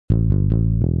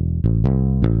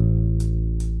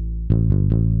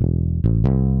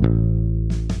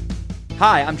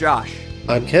Hi, I'm Josh.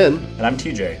 I'm Ken. And I'm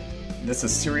TJ. This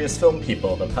is Serious Film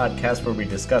People, the podcast where we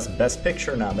discuss Best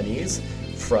Picture nominees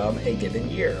from a given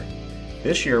year.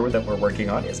 This year that we're working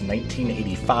on is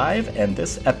 1985, and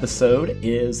this episode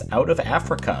is Out of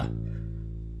Africa.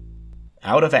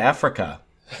 Out of Africa.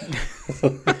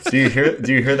 Do you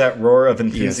hear that roar of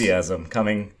enthusiasm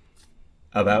coming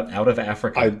about Out of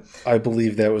Africa? I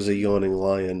believe that was a yawning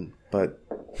lion, but...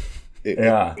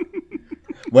 Yeah.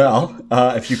 Well,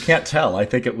 if you can't tell, I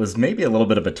think it was maybe a little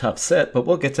bit of a tough sit, but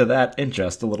we'll get to that in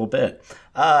just a little bit.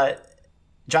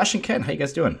 Josh and Ken, how you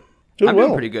guys doing? I'm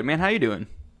doing pretty good, man. How you doing?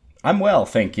 I'm well,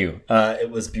 thank you. It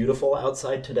was beautiful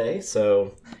outside today,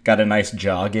 so got a nice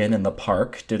jog in the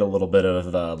park, did a little bit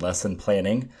of lesson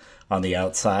planning on the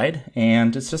outside,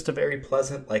 and it's just a very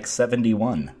pleasant,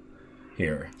 71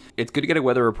 here. It's good to get a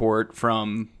weather report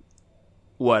from...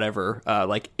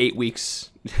 8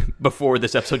 weeks before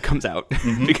this episode comes out,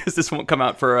 because this won't come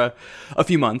out for a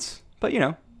few months. But,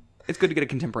 it's good to get a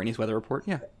contemporaneous weather report,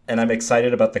 yeah. And I'm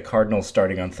excited about the Cardinals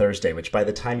starting on Thursday, which by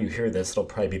the time you hear this, it'll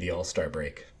probably be the All-Star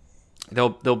break. They'll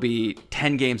be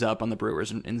 10 games up on the Brewers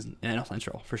in NL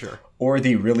Central, for sure. Or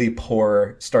the really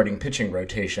poor starting pitching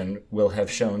rotation will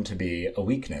have shown to be a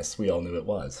weakness. We all knew it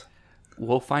was.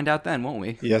 We'll find out then, won't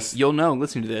we? Yes. You'll know,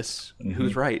 listening to this,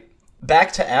 who's right.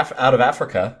 Back to Out of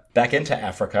Africa, back into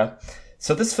Africa.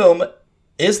 So this film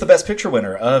is the Best Picture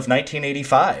winner of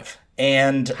 1985.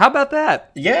 And how about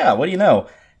that? Yeah, what do you know?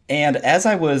 And as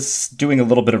I was doing a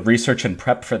little bit of research and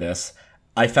prep for this,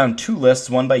 I found two lists,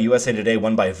 one by USA Today,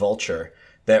 one by Vulture,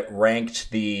 that ranked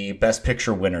the Best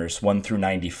Picture winners 1 through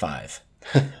 95.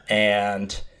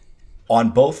 And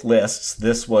on both lists,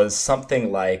 this was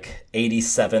something like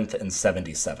 87th and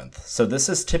 77th. So this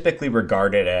is typically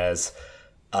regarded as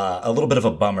a little bit of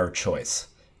a bummer choice.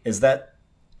 Is that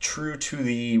true to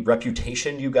the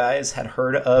reputation you guys had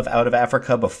heard of Out of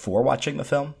Africa before watching the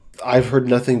film? I've heard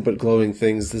nothing but glowing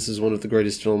things. This is one of the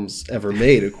greatest films ever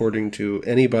made, according to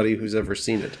anybody who's ever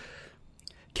seen it.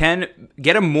 Ken,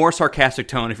 get a more sarcastic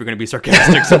tone if you're going to be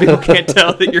sarcastic, so people can't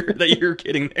tell that you're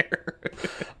kidding there.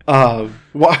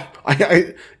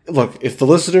 Look, if the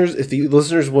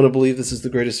listeners want to believe this is the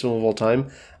greatest film of all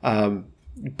time,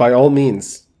 by all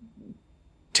means,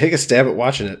 take a stab at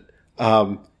watching it.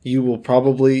 You will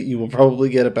probably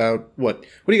get about what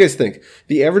do you guys think?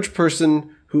 The average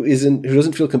person who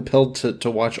doesn't feel compelled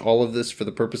to watch all of this for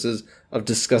the purposes of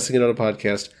discussing it on a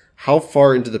podcast, how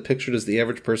far into the picture does the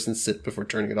average person sit before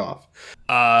turning it off?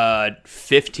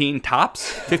 15 tops?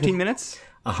 15 minutes?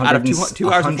 Out of 2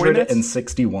 hours and 40 minutes?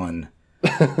 161.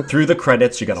 Through the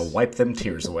credits, you gotta wipe them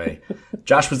tears away.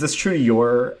 Josh, was this true to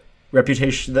your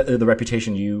reputation, the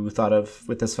reputation you thought of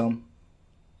with this film?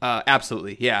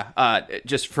 Absolutely, yeah.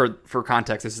 Just for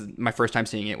context, this is my first time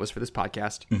seeing it was for this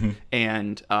podcast,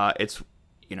 and it's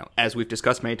as we've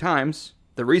discussed many times,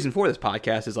 the reason for this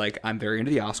podcast is I'm very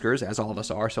into the Oscars, as all of us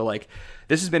are. So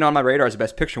this has been on my radar as a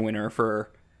Best Picture winner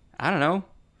for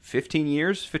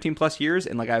 15 plus years,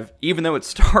 and even though it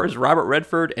stars Robert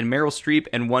Redford and Meryl Streep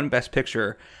and won Best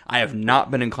Picture, I have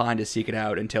not been inclined to seek it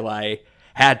out until I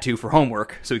had to for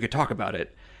homework so we could talk about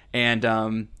it. And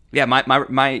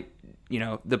my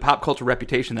the pop culture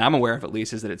reputation that I'm aware of, at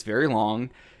least, is that it's very long,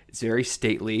 it's very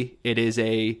stately. It is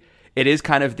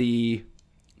kind of the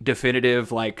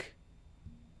definitive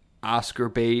Oscar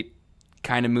bait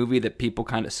kind of movie that people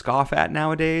kind of scoff at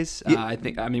nowadays. Yeah.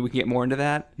 I mean we can get more into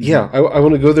that. Yeah, I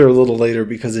want to go there a little later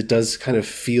because it does kind of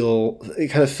fills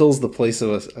the place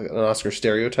of an Oscar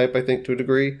stereotype, I think, to a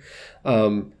degree.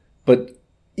 But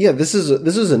yeah, this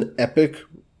is an epic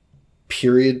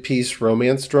period piece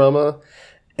romance drama.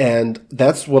 And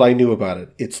that's what I knew about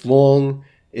it. It's long,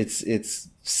 it's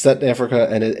set in Africa,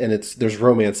 and there's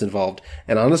romance involved.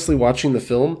 And honestly, watching the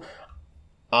film,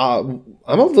 I'm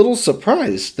a little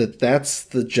surprised that that's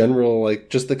the general,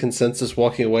 just the consensus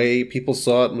walking away. People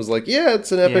saw it and was like, yeah,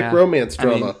 it's an epic romance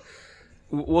drama.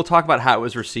 I mean, we'll talk about how it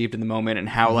was received in the moment and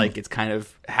how it's kind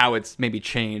of how it's maybe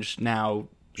changed now,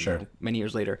 many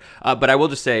years later. But I will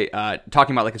just say,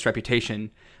 talking about its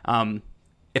reputation,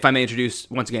 if I may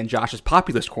introduce once again Josh's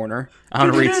Populist Corner, I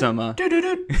want to read some of the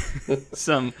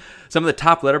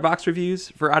top Letterboxd reviews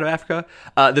for Out of Africa.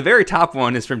 The very top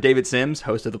one is from David Sims,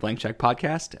 host of the Blank Check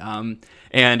podcast,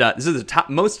 and this is the top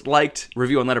most liked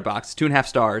review on Letterboxd, 2.5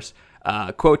 stars.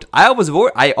 Quote: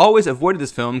 I always avoided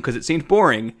this film because it seemed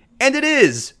boring, and it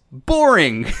is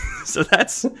boring. So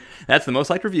that's the most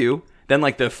liked review. Then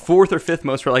the fourth or fifth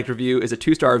most liked review is a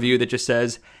 2-star review that just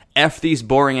says "F these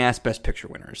boring ass Best Picture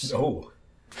winners." Oh.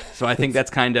 So I think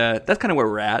that's kind of where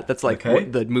we're at. That's what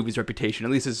the movie's reputation,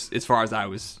 at least as far as I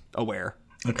was aware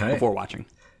before watching.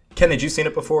 Ken, had you seen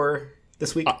it before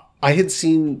this week? I had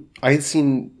seen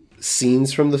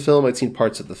scenes from the film. I'd seen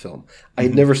parts of the film. I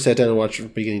had never sat down and watched it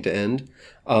from beginning to end.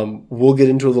 We'll get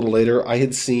into it a little later. I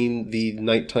had seen the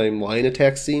nighttime lion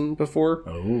attack scene before.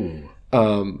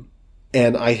 Oh.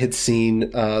 And I had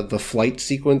seen the flight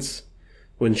sequence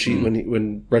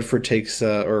when Redford takes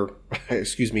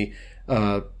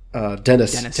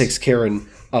Dennis takes Karen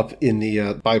up in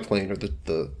the biplane or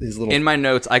these little. In my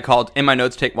notes, watch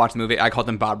the movie. I called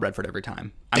him Bob Redford every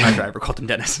time. I'm not sure I ever called him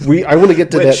Dennis. I want to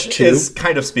get to that too. Which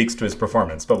kind of speaks to his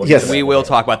performance, but we will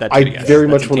talk about that too. I very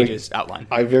much want to outline.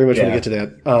 I very much want to get to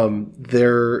that.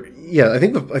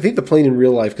 I think the plane in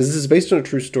real life, because this is based on a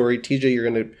true story. TJ, you're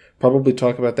going to probably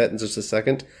talk about that in just a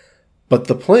second. But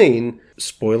the plane,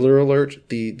 spoiler alert,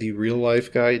 the real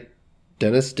life guy,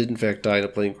 Dennis, did in fact die in a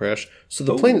plane crash. So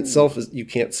the plane itself you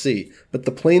can't see. But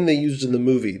the plane they used in the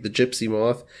movie, the Gypsy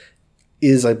Moth,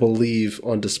 is, I believe,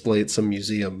 on display at some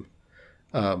museum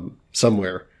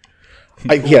somewhere.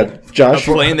 Josh.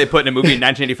 A plane they put in a movie in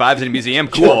 1985 is in a museum?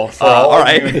 Cool. For all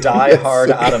right. You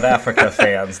die-hard Out of Africa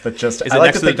fans that just... Is it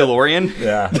next to the DeLorean?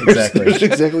 Yeah, exactly. There's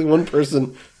exactly one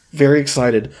person very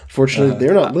excited. Fortunately,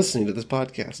 they're not listening to this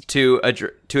podcast. To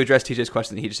address TJ's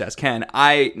question that he just asked Ken,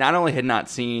 I not only had not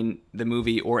seen the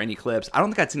movie or any clips, I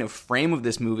don't think I'd seen a frame of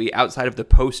this movie outside of the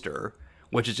poster,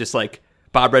 which is just like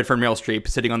Bob Redford and Meryl Streep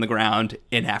sitting on the ground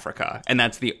in Africa. And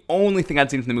that's the only thing I'd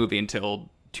seen from the movie until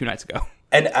 2 nights ago.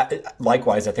 And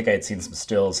likewise, I think I had seen some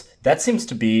stills. That seems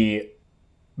to be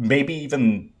maybe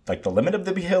even like the limit of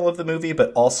the appeal of the movie,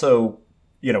 but also,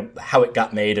 how it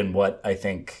got made and what I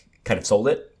think kind of sold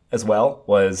it as well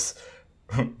was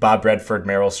Bob Redford,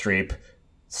 Meryl Streep,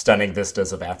 stunning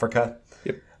vistas of Africa.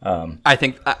 Yep.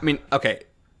 Okay,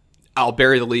 I'll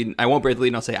bury the lead. I won't bury the lead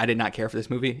and I'll say I did not care for this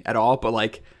movie at all, but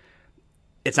like,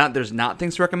 there's not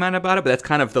things to recommend about it, but that's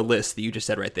kind of the list that you just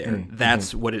said right there. Mm-hmm.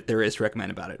 That's what there is to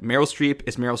recommend about it. Meryl Streep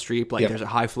is Meryl Streep. Like, There's a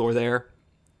high floor there.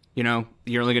 It's only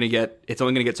going to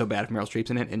get so bad if Meryl Streep's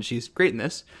in it, and she's great in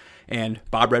this. And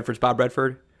Bob Redford's Bob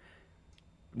Redford.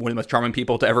 One of the most charming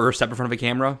people to ever step in front of a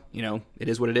camera. It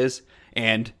is what it is.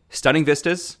 And stunning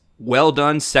vistas. Well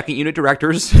done, second unit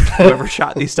directors, whoever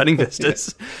shot these stunning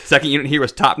vistas. Second unit here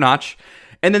was top notch.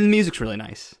 And then the music's really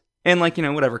nice. And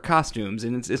whatever, costumes,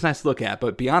 and it's nice to look at.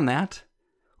 But beyond that,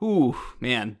 ooh,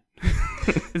 man,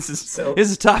 this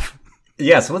is tough.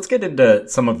 Yeah, so let's get into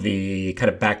some of the kind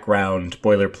of background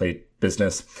boilerplate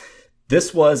business.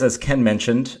 This was, as Ken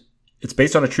mentioned, it's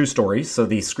based on a true story. So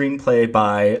the screenplay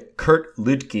by Kurt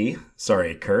Luedtke,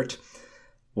 sorry, Kurt,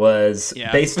 was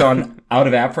based on Out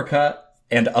of Africa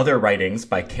and other writings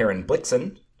by Karen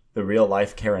Blixen, the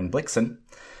real-life Karen Blixen,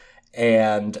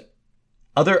 and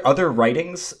other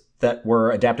writings that were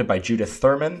adapted by Judith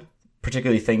Thurman,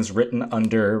 particularly things written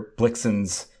under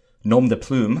Blixen's nom de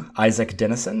plume, Isaac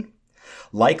Dennison.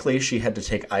 Likely she had to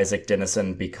take Isaac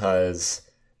Dennison because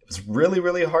it was really,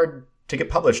 really hard to get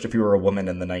published if you were a woman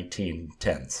in the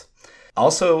 1910s.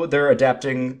 Also, they're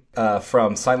adapting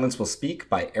from Silence Will Speak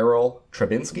by Errol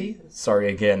Trabinsky. Sorry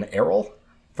again, Errol,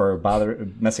 for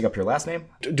messing up your last name.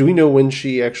 Do we know when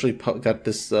she actually got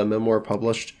this memoir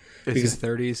published? Because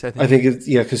 30s, I think. I think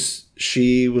because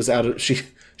she was out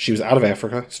of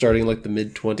Africa starting like the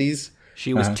mid 20s.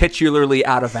 She was titularly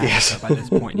out of Africa by this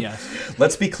point. Yes.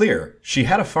 Let's be clear. She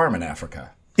had a farm in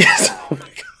Africa. Yes. Oh my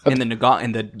God.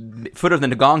 In the foot of the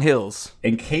Ngong Hills.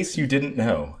 In case you didn't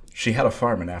know, she had a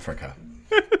farm in Africa.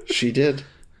 She did.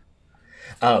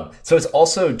 So it's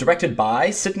also directed by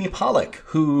Sidney Pollack,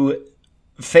 who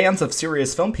fans of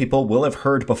serious film people will have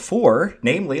heard before,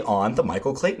 namely on the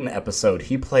Michael Clayton episode.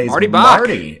 He plays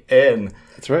Marty in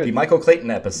the Michael Clayton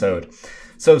episode.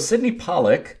 So Sidney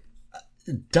Pollack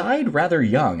died rather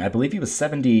young. I believe he was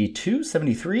 72,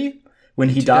 73 when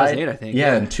he died. I think.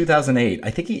 Yeah, in 2008. I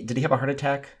think did he have a heart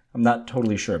attack? I'm not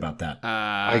totally sure about that.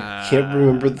 I can't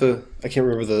remember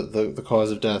the cause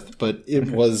of death, but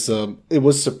it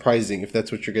was surprising if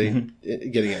that's what you're getting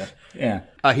at. Yeah.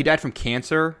 He died from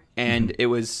cancer, and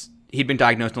he'd been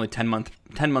diagnosed only 10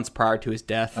 months prior to his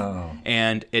death. Oh.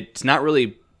 And it's not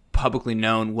really publicly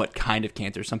known what kind of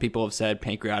cancer. Some people have said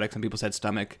pancreatic, some people said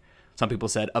stomach, some people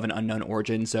said of an unknown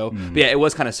origin. So, but yeah, it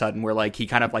was kind of sudden where like he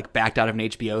kind of like backed out of an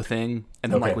HBO thing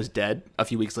and then like was dead a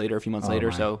few months later.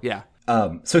 My. So yeah.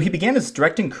 So he began his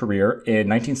directing career in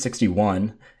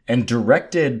 1961 and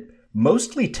directed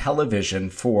mostly television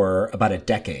for about a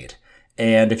decade.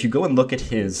 And if you go and look at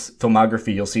his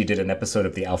filmography, you'll see he did an episode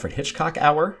of The Alfred Hitchcock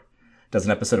Hour, does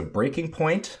an episode of Breaking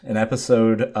Point, an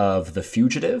episode of The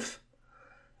Fugitive,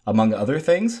 among other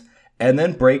things, and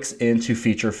then breaks into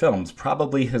feature films.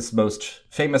 Probably his most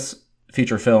famous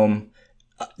feature film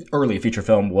early feature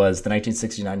film was the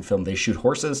 1969 film They Shoot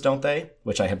Horses, Don't They?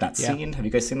 Which I have not seen. Have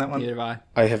you guys seen that one? Neither have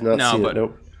I. I have not seen it,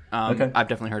 nope. Okay. I've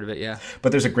definitely heard of it, yeah.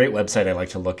 But there's a great website I like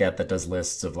to look at that does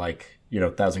lists of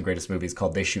 1,000 greatest movies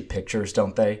called They Shoot Pictures,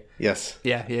 Don't They? Yes.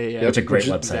 Yeah. It's a great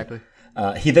website. Exactly.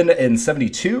 He then, in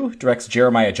 1972, directs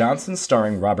Jeremiah Johnson,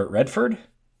 starring Robert Redford.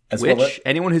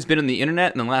 Anyone who's been on the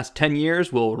internet in the last 10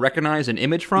 years will recognize an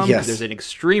image from. Yes. There's an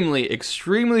extremely,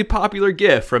 extremely popular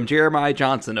GIF from Jeremiah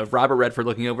Johnson of Robert Redford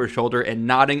looking over his shoulder and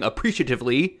nodding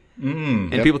appreciatively.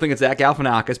 People think it's Zach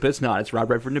Galifianakis, but it's not. It's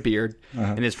Robert Redford in a beard,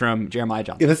 and it's from Jeremiah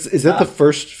Johnson. Yeah, is that the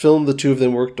first film the two of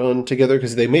them worked on together?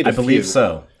 Because they made a few. I believe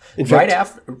so. Right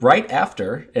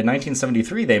after, in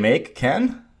 1973, they make,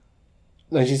 Ken?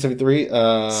 1973?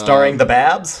 Starring the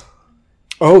Babs?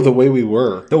 Oh, The Way We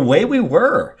Were. The Way We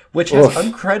Were, which has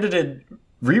uncredited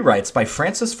rewrites by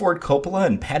Francis Ford Coppola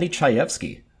and Patty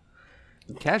Chayefsky.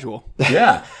 Casual.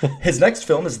 Yeah. His next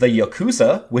film is The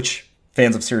Yakuza, which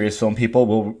fans of serious film people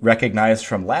will recognize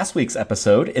from last week's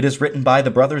episode. It is written by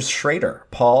the brothers Schrader.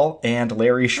 Paul and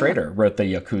Larry Schrader wrote The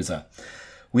Yakuza.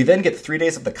 We then get 3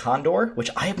 Days of the Condor,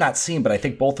 which I have not seen, but I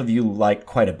think both of you like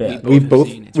quite a bit. We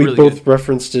both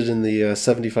referenced it in the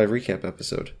 75 recap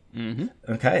episode. Mm-hmm.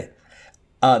 Okay.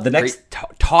 The next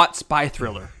taut spy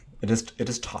thriller. It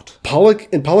is taut.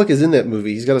 Pollock is in that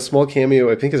movie. He's got a small cameo,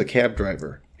 I think, as a cab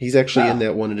driver. He's actually in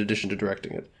that one in addition to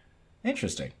directing it.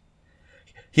 Interesting.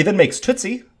 He then makes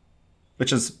Tootsie,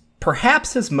 which is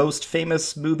perhaps his most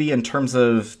famous movie in terms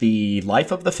of the life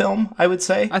of the film, I would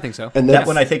say. I think so. And that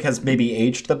one I think has maybe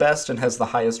aged the best and has the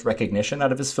highest recognition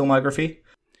out of his filmography.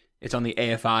 It's on the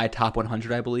AFI Top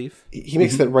 100, I believe. He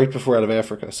makes that right before Out of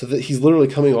Africa. So that he's literally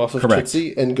coming off of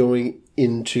Tootsie and going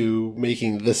into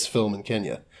making this film in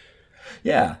Kenya.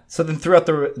 Yeah. So then throughout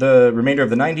the remainder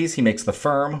of the 90s, he makes The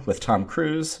Firm with Tom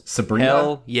Cruise, Sabrina.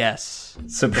 Hell yes.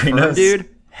 Sabrina. Firm, dude.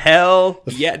 Hell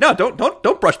yeah. No,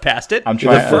 don't brush past it. I'm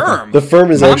trying. The Firm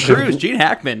is Tom actually... Cruise, Gene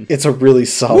Hackman. It's a really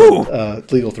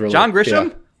solid legal thriller. John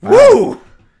Grisham. Yeah. Woo!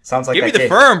 Sounds like Give me The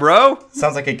Firm, bro.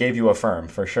 Sounds like it gave you a Firm,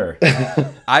 for sure.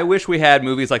 I wish we had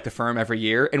movies like The Firm every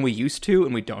year, and we used to,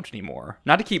 and we don't anymore.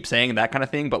 Not to keep saying that kind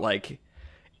of thing, but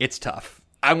it's tough.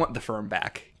 I want The Firm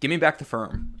back. Give me back The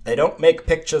Firm. They don't make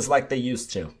pictures like they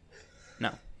used to. No.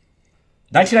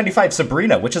 1995,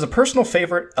 Sabrina, which is a personal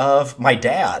favorite of my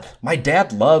dad. My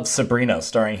dad loves Sabrina,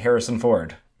 starring Harrison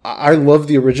Ford. I love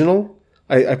the original.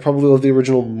 I probably love the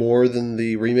original more than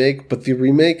the remake, but the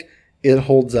remake... It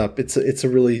holds up. It's a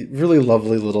really, really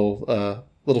lovely little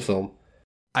film.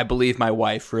 I believe my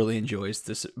wife really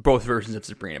enjoys both versions of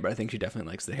Sabrina, but I think she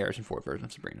definitely likes the Harrison Ford version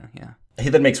of Sabrina. Yeah. He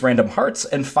then makes Random Hearts,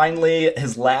 and finally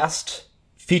his last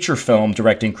feature film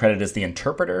directing credit is The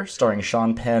Interpreter, starring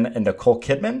Sean Penn and Nicole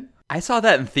Kidman. I saw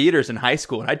that in theaters in high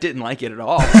school, and I didn't like it at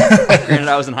all. Granted,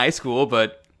 I was in high school,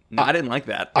 but I didn't like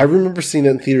that. I remember seeing it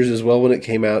in theaters as well when it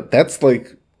came out. That's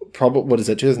probably, what is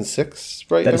that, 2006,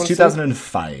 right? That is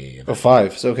 2005. Oh,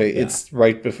 5. So, okay, yeah.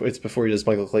 It's before he does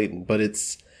Michael Clayton, but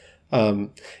it's,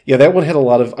 that one had a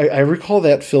lot of, I recall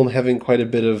that film having quite a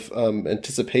bit of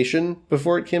anticipation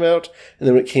before it came out, and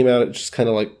then when it came out, it just kind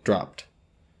of dropped.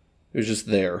 It was just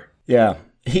there. Yeah.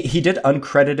 He did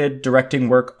uncredited directing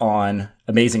work on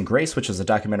Amazing Grace, which is a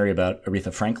documentary about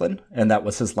Aretha Franklin, and that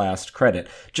was his last credit.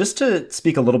 Just to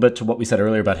speak a little bit to what we said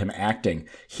earlier about him acting,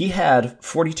 he had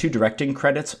 42 directing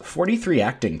credits, 43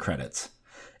 acting credits.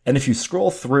 And if you scroll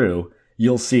through,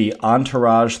 you'll see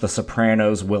Entourage, The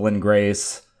Sopranos, Will and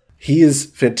Grace. He is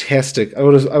fantastic. I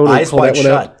want to call that one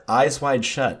out. Eyes Wide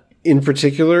Shut. In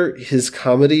particular, his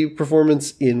comedy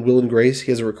performance in Will and Grace,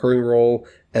 he has a recurring role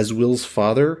as Will's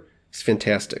father. He's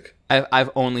fantastic. I've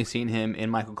only seen him in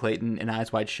Michael Clayton and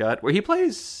Eyes Wide Shut, where he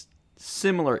plays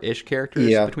similar-ish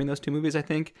characters between those two movies, I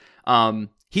think.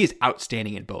 He is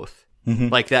outstanding in both. Mm-hmm.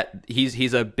 Like that,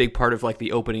 he's a big part of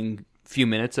the opening few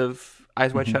minutes of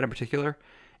Eyes Wide Shut in particular.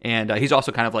 And he's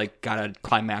also kind of got a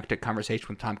climactic conversation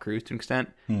with Tom Cruise to an extent.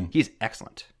 He's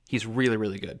excellent. He's really,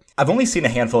 really good. I've only seen a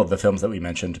handful of the films that we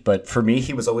mentioned, but for me,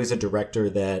 he was always a director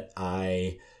that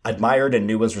I admired and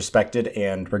knew was respected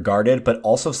and regarded, but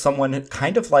also someone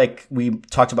kind of like we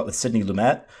talked about with Sidney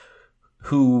Lumet,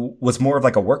 who was more of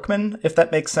a workman, if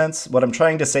that makes sense. What I'm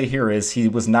trying to say here is he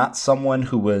was not someone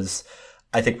who was,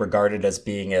 I think, regarded as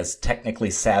being as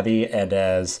technically savvy and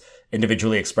as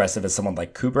individually expressive as someone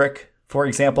like Kubrick, for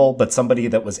example, but somebody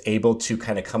that was able to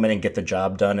kind of come in and get the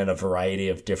job done in a variety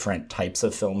of different types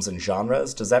of films and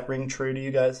genres. Does that ring true to you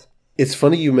guys? It's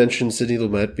funny you mentioned Sidney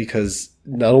Lumet because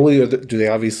not only do they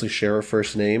obviously share a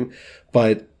first name,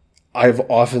 but I've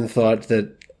often thought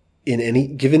that in any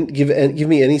give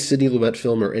me any Sidney Lumet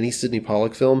film or any Sidney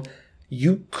Pollack film,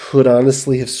 you could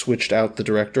honestly have switched out the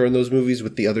director in those movies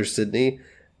with the other Sidney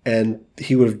and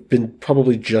he would have been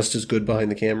probably just as good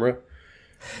behind the camera.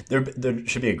 There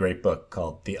should be a great book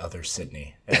called The Other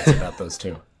Sidney, and it's about those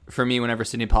two. For me, whenever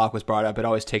Sidney Pollack was brought up, it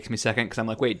always takes me a second because I'm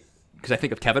like, wait, because I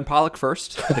think of Kevin Pollak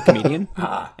first, the comedian,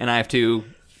 and I have to,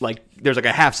 like, there's like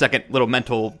a half-second little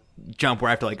mental jump where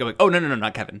I have to like go, oh, no,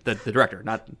 not Kevin, the director,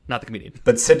 not the comedian.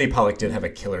 But Sidney Pollack did have a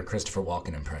killer Christopher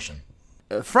Walken impression.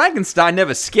 Frankenstein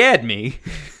never scared me.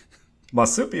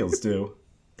 Marsupials do.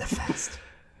 They're fast.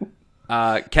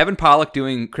 Kevin Pollak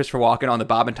doing Christopher Walken on the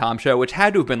Bob and Tom show, which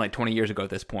had to have been like 20 years ago at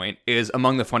this point, is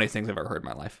among the funniest things I've ever heard in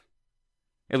my life.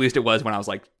 At least it was when I was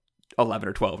like 11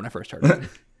 or 12 when I first heard it.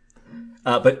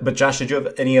 But Josh, did you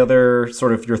have any other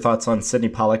sort of your thoughts on Sidney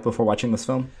Pollack before watching this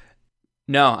film?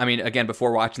 No, I mean, again,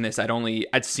 before watching this,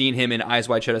 I'd seen him in Eyes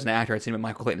Wide Shut as an actor. I'd seen him in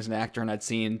Michael Clayton as an actor, and I'd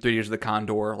seen 3 Years of the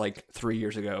Condor like 3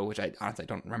 years ago, which I honestly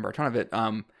don't remember a ton of it.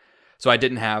 So I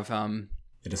didn't have.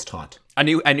 It is taught. I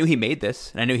knew he made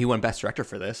this, and I knew he won Best Director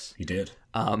for this. He did.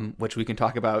 Which we can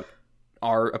talk about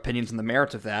our opinions and the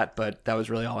merits of that, but that was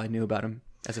really all I knew about him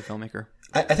as a filmmaker.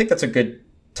 I think that's a good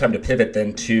time to pivot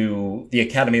then to the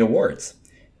Academy Awards,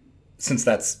 since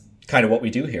that's kind of what we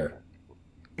do here.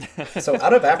 So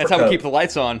Out of Africa... That's how we keep the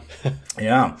lights on.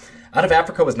 Yeah. Out of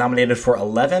Africa was nominated for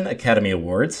 11 Academy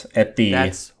Awards at the...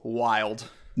 That's wild.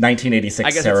 1986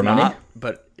 I guess ceremony. It's not,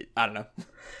 but I don't know.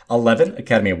 11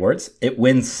 Academy Awards. It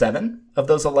wins 7 of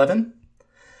those 11.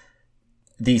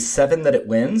 The 7 that it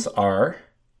wins are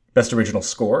Best Original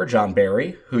Score, John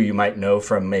Barry, who you might know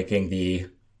from making the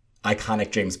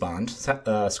iconic James Bond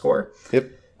score.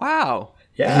 Yep. Wow.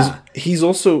 Yeah. He's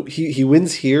also he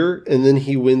wins here, and then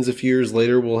he wins a few years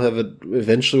later. We'll have it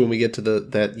eventually when we get to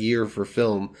that year for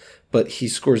film. But he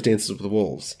scores Dances with the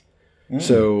Wolves.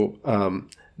 So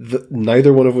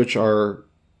neither one of which are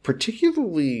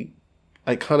particularly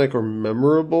iconic or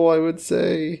memorable, I would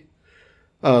say.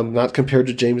 Not compared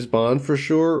to James Bond for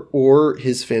sure, or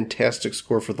his fantastic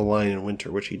score for The Lion in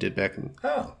Winter, which he did back in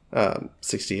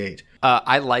 1968.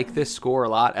 I like this score a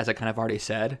lot, as I kind of already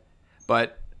said,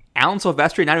 but Alan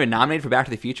Silvestri not even nominated for Back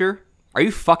to the Future? Are you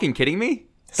fucking kidding me?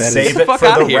 Save it for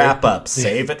the wrap-up.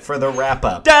 Save it for the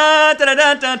wrap-up.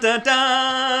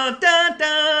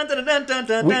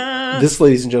 This,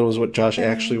 ladies and gentlemen, is what Josh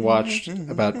actually watched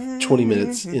about 20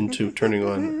 minutes into turning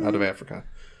on Out of Africa.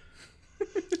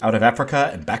 Out of Africa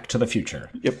and Back to the Future.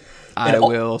 Yep. I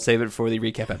will save it for the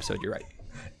recap episode. You're right.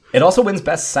 It also wins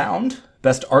Best Sound,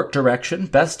 Best Art Direction,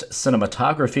 Best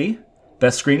Cinematography,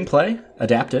 Best Screenplay,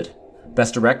 Adapted,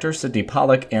 Best Director, Sidney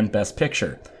Pollack, and Best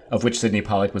Picture, of which Sidney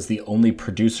Pollack was the only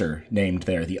producer named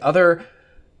there. The other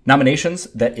nominations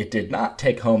that it did not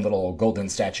take home little golden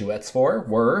statuettes for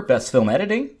were Best Film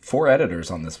Editing, 4 editors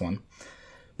on this one,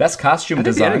 Best Costume I think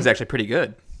Design. the editing's actually pretty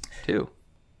good, too.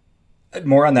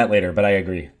 More on that later, but I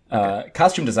agree.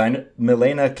 Costume design,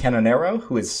 Milena Canonero,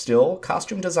 who is still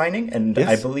costume designing, and yes.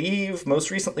 I believe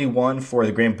most recently won for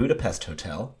the Grand Budapest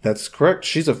Hotel. That's correct.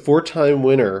 She's a 4-time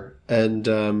winner,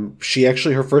 and she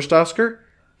actually, her first Oscar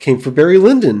came for Barry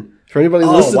Lyndon. For anybody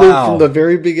listening from the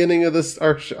very beginning of this,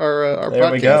 our podcast.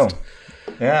 There we go.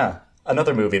 Yeah,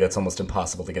 another movie that's almost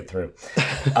impossible to get through.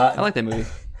 I like that movie.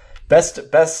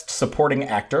 Best Supporting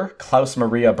Actor, Klaus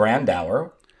Maria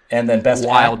Brandauer. And then Best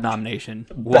nomination.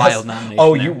 Wild nomination.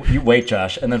 Oh, you wait,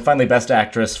 Josh. And then finally Best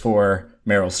Actress for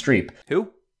Meryl Streep. Who?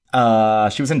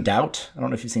 She was in Doubt. I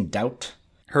don't know if you've seen Doubt.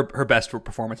 Her best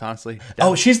performance, honestly. Doubt.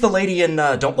 Oh, she's the lady in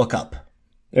Don't Look Up.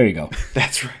 There you go.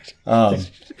 That's right.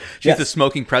 She's the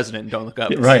smoking president in Don't Look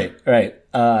Up. Right.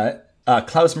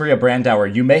 Klaus Maria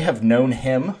Brandauer, you may have known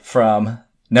him from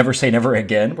Never Say Never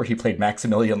Again, where he played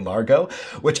Maximilian Largo,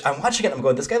 which I'm watching it and I'm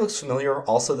going, this guy looks familiar.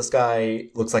 Also, this guy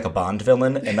looks like a Bond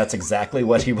villain, and that's exactly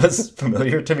what he was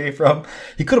familiar to me from.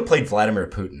 He could have played Vladimir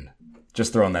Putin.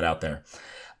 Just throwing that out there.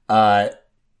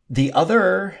 The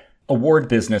other award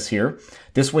business here,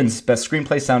 this wins Best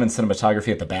Screenplay, Sound, and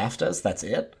Cinematography at the BAFTAs. That's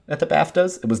it at the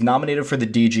BAFTAs. It was nominated for the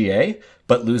DGA,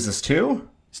 but loses to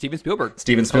Steven Spielberg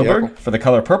for The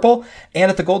Color Purple.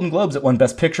 And at the Golden Globes, it won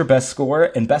Best Picture, Best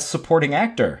Score, and Best Supporting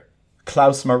Actor,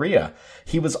 Klaus Maria.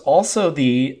 He was also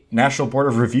the National Board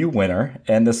of Review winner,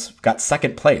 and this got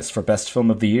second place for Best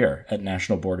Film of the Year at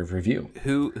National Board of Review.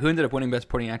 Who ended up winning Best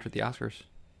Supporting Actor at the Oscars?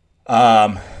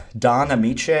 Don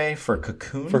Amiche for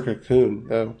Cocoon.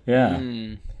 Oh.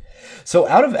 Yeah. So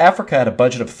Out of Africa had a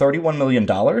budget of $31 million,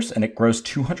 and it grossed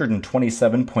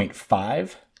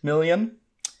 $227.5 million.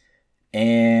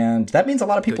 And that means a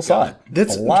lot of people saw it. A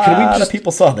lot of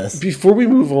people saw this. Before we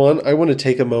move on, I want to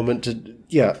take a moment to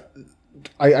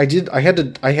I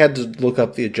had to look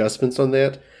up the adjustments on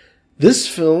that. This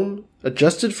film,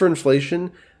 adjusted for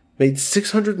inflation, made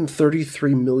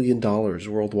 $633 million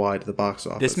worldwide at the box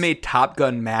office. This made Top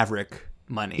Gun Maverick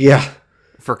money. Yeah.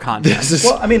 For content.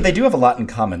 Well, I mean, they do have a lot in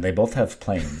common. They both have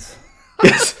planes.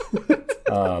 Yes.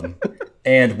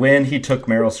 And when he took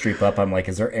Meryl Streep up, I'm like,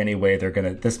 is there any way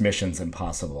this mission's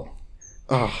impossible?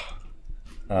 Oh.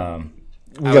 I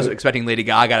was expecting Lady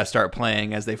Gaga to start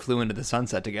playing as they flew into the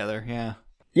sunset together. Yeah.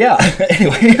 Yeah.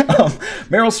 Anyway,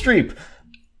 Meryl Streep,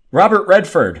 Robert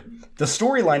Redford. The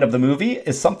storyline of the movie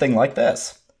is something like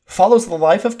this. Follows the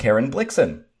life of Karen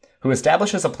Blixen, who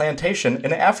establishes a plantation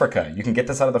in Africa. You can get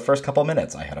this out of the first couple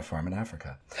minutes. I had a farm in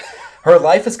Africa. Her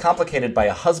life is complicated by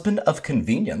a husband of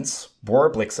convenience,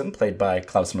 Roar Blixen, played by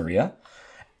Klaus Maria,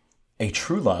 a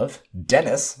true love,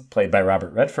 Dennis, played by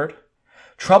Robert Redford,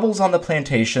 troubles on the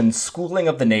plantation, schooling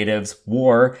of the natives,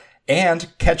 war,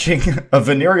 and catching a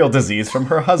venereal disease from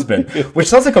her husband, which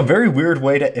sounds like a very weird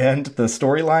way to end the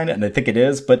storyline, and I think it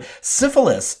is, but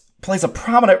syphilis plays a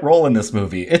prominent role in this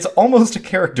movie. It's almost a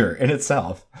character in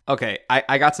itself. Okay,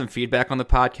 I got some feedback on the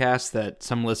podcast that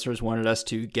some listeners wanted us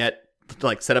to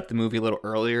set up the movie a little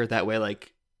earlier. That way,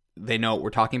 like, they know what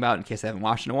we're talking about in case they haven't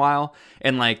watched in a while.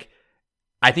 And, like,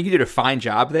 I think you did a fine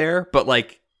job there, but,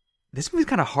 like, this movie's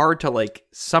kind of hard to, like,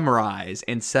 summarize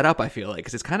and set up, I feel like.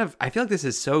 Because I feel like this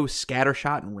is so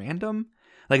scattershot and random.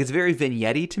 Like, it's very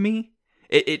vignette-y to me.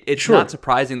 It's Sure. not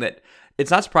surprising that... It's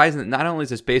not surprising that not only is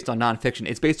this based on nonfiction,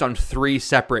 it's based on 3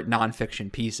 separate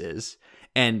nonfiction pieces.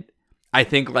 And I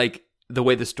think, like, the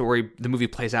way the movie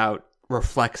plays out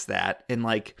reflects that. And,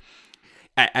 like,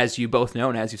 as you both know,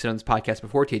 and as you've said on this podcast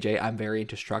before, TJ, I'm very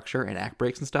into structure and act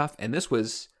breaks and stuff. And this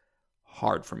was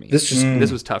hard for me. This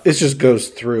was tough. It just goes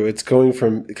through. It's going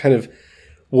from kind of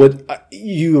what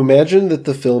you imagine that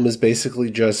the film is basically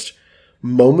just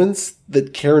moments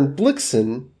that Karen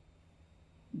Blixen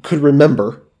could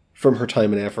remember from her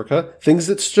time in Africa, things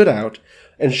that stood out,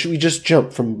 and we just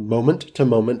jump from moment to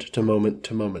moment to moment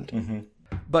to moment. Mm-hmm.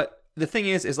 But the thing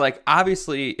is like,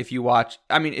 obviously, if you watch,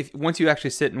 I mean, once you actually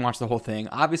sit and watch the whole thing,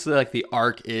 obviously, like, the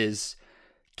arc is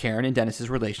Karen and Dennis's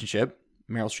relationship,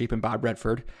 Meryl Streep and Bob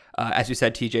Redford. As you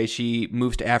said, TJ, she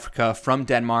moves to Africa from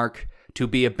Denmark to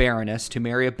be a baroness, to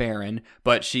marry a baron,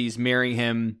 but she's marrying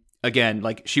him, again,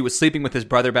 like, she was sleeping with his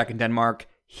brother back in Denmark.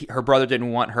 Her brother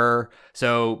didn't want her,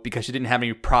 so because she didn't have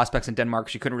any prospects in Denmark,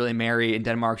 she couldn't really marry in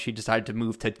Denmark. She decided to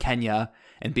move to Kenya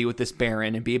and be with this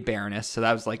baron and be a baroness. So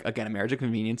that was, like, again, a marriage of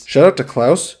convenience. Shout out to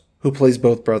Klaus, who plays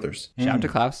both brothers. Shout out to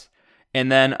Klaus. And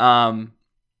then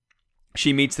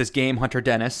she meets this game hunter,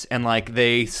 Dennis, and, like,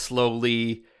 they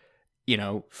slowly, you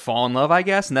know, fall in love, I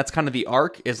guess. And that's kind of the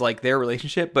arc, is, like, their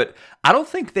relationship. But I don't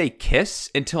think they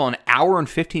kiss until an hour and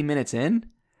 15 minutes in.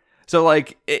 So,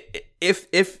 like,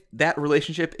 if that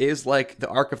relationship is, like, the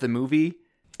arc of the movie,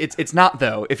 it's not,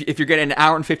 though. If you're getting an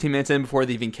hour and 15 minutes in before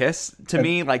they even kiss, to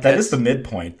me, like, that is the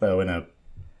midpoint, though, in a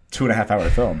 2.5-hour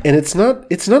film. And it's not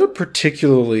a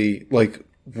particularly, like,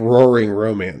 roaring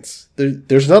romance.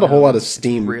 There's not a whole lot of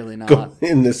steam really not.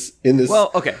 In this.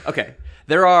 Well, okay.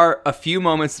 There are a few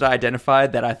moments that I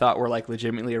identified that I thought were, like,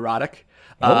 legitimately erotic.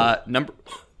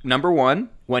 Number one,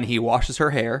 when he washes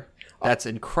her hair. That's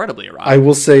incredibly erotic. I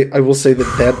will say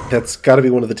that's got to be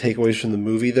one of the takeaways from the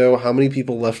movie, though. How many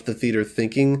people left the theater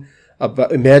thinking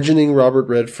about imagining Robert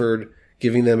Redford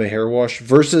giving them a hair wash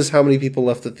versus how many people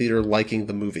left the theater liking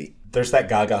the movie? There's that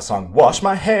Gaga song, "Wash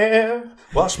my hair,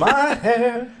 wash my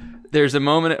hair." There's a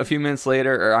moment a few minutes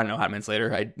later, or I don't know how many minutes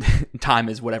later, time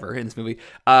is whatever in this movie,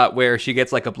 where she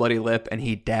gets, like, a bloody lip and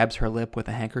he dabs her lip with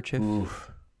a handkerchief. Oof.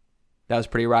 That was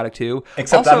pretty erotic too.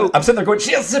 Except also, I'm sitting there going,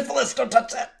 "She has syphilis, don't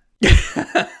touch that."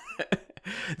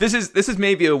 This is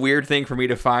maybe a weird thing for me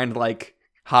to find, like,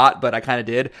 hot, but I kind of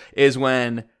did, is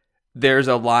when there's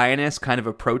a lioness kind of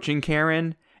approaching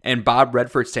Karen and Bob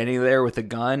Redford standing there with a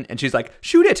gun and she's like,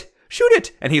 shoot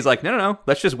it. And he's like, no,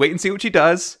 let's just wait and see what she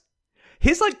does.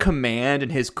 His, like, command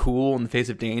and his cool in the face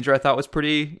of danger, I thought was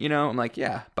pretty, you know, I'm like,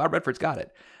 yeah, Bob Redford's got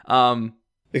it.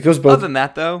 It goes both. Other than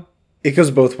that, though, it goes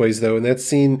both ways, though. In that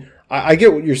scene, I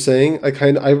get what you're saying.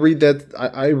 I read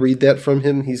that from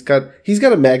him. He's got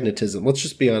a magnetism. Let's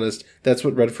just be honest. That's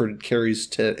what Redford carries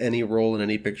to any role in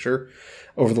any picture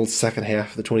over the second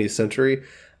half of the 20th century.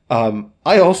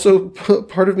 I also,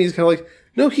 part of me is kind of like,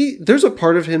 no, there's a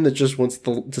part of him that just wants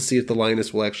to see if the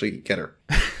lioness will actually get her.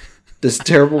 This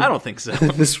terrible. I don't think so.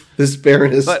 This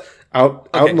baroness out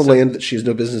in the land that she has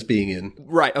no business being in.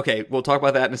 Right. Okay. We'll talk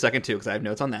about that in a second too, because I have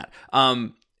notes on that.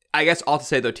 I guess all to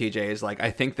say though, TJ, is, like,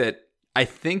 I think that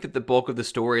the bulk of the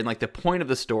story and, like, the point of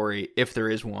the story, if there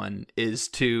is one, is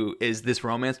this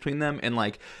romance between them, and,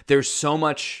 like, there's so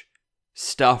much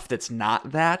stuff that's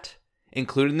not that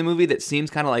included in the movie that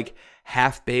seems kind of, like,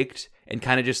 half baked and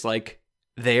kind of just, like,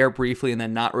 there briefly and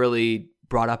then not really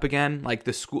brought up again, like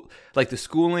the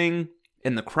schooling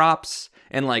in the crops,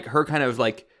 and like her kind of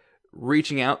like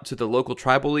reaching out to the local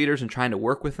tribal leaders and trying to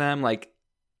work with them. Like,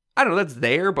 I don't know, that's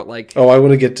there, but like, I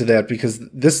want to get to that because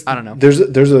this, I don't know. There's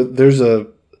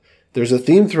a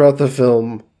theme throughout the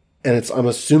film, and I'm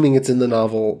assuming it's in the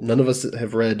novel. None of us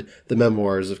have read the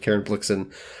memoirs of Karen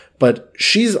Blixen, but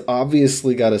she's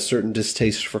obviously got a certain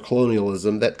distaste for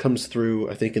colonialism that comes through,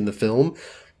 I think, in the film.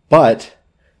 But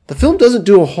the film doesn't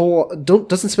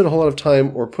spend a whole lot of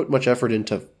time or put much effort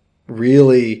into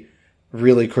really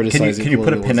criticizing. Can you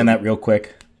put a pin in that real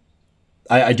quick?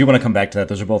 I do want to come back to that.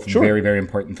 Those are both very, very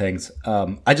important things.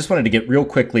 I just wanted to get real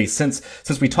quickly, since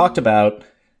we talked about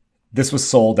this was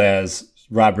sold as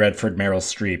Rob Redford, Meryl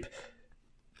Streep.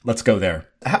 Let's go there.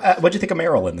 What do you think of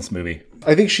Meryl in this movie?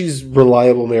 I think she's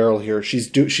reliable Meryl here.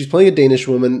 She's playing a Danish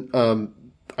woman.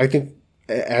 I think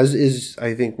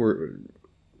we're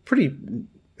pretty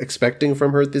expecting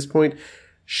from her at this point.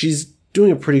 She's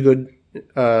doing a pretty good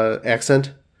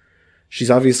accent. She's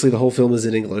obviously, the whole film is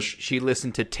in English. She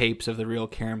listened to tapes of the real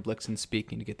Karen Blixen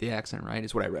speaking to get the accent right,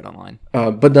 is what I read online.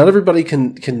 But not everybody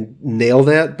can nail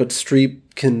that, but Streep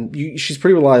can. She's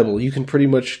pretty reliable. You can pretty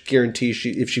much guarantee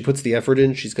if she puts the effort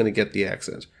in, she's going to get the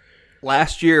accent.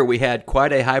 Last year, we had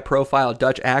quite a high-profile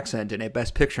Dutch accent in a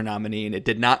Best Picture nominee, and it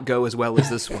did not go as well as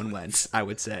this one went, I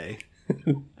would say.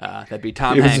 That'd be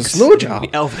Tom Hanks. It was a slow job.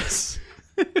 Elvis.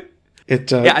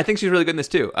 Yeah, I think she's really good in this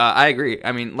too. I agree.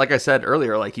 I mean, like I said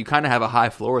earlier, like you kind of have a high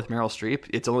floor with Meryl Streep.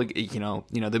 It's only you know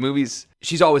the movies.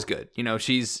 She's always good. You know,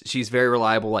 she's very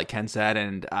reliable, like Ken said,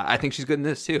 and I think she's good in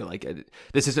this too. Like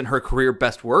this isn't her career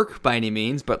best work by any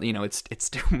means, but you know, it's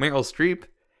still Meryl Streep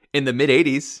in the mid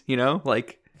 '80s. You know,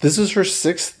 like this is her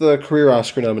 6th career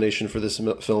Oscar nomination for this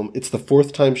film. It's the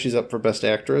 4th time she's up for Best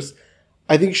Actress.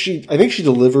 I think she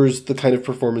delivers the kind of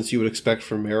performance you would expect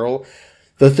from Meryl.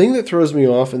 The thing that throws me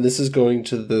off, and this is going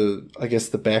to the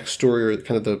backstory or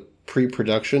kind of the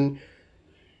pre-production,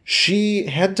 she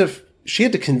had to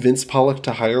convince Pollock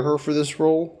to hire her for this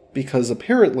role because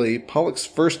apparently Pollock's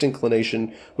first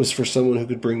inclination was for someone who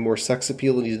could bring more sex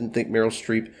appeal, and he didn't think Meryl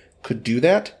Streep could do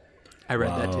that. I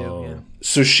read that too. Yeah.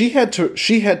 So she had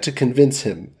to convince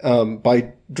him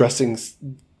by dressing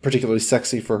particularly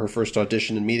sexy for her first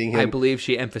audition and meeting him. I believe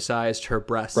she emphasized her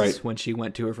breasts when she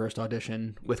went to her first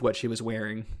audition with what she was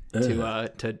wearing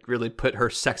to really put her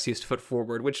sexiest foot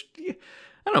forward, which I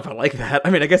don't know if I like that. I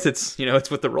mean, I guess it's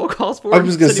it's what the roll calls for. I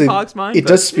was going to say Pollock's mind, it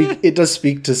does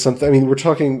speak to something. I mean, we're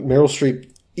talking Meryl Streep.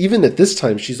 Even at this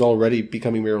time, she's already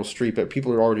becoming Meryl Streep. But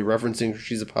people are already referencing her.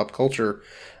 She's a pop culture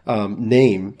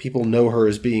name. People know her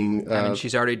as being. I mean,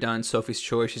 she's already done Sophie's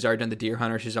Choice. She's already done The Deer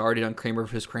Hunter. She's already done Kramer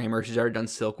vs. Kramer. She's already done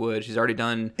Silkwood. She's already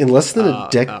done in less than a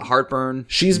decade. Heartburn.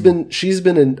 She's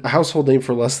been a household name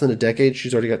for less than a decade.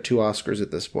 She's already got 2 Oscars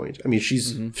at this point. I mean,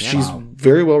 she's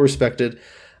very well respected.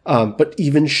 But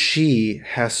even she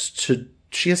has to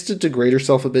degrade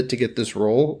herself a bit to get this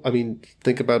role. I mean,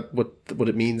 think about what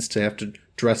it means to have to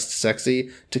dress sexy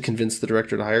to convince the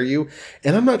director to hire you.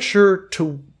 And I'm not sure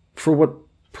for what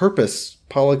purpose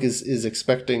Pollock is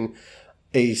expecting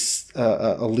a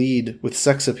lead with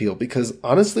sex appeal, because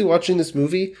honestly, watching this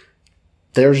movie,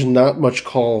 there's not much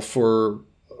call for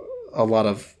a lot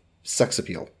of sex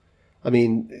appeal. I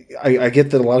mean, I get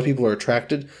that a lot of people are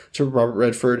attracted to Robert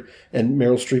Redford, and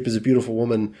Meryl Streep is a beautiful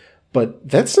woman, but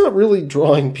that's not really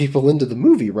drawing people into the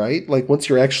movie, right? Like, once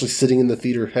you're actually sitting in the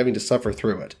theater having to suffer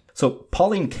through it. So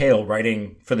Pauline Kael,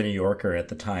 writing for The New Yorker at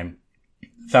the time,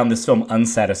 found this film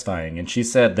unsatisfying, and she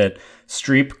said that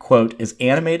Streep, quote, is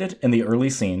animated in the early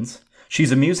scenes,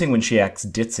 she's amusing when she acts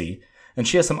ditzy, and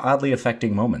she has some oddly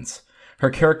affecting moments. Her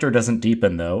character doesn't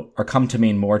deepen, though, or come to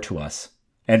mean more to us.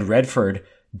 And Redford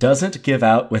doesn't give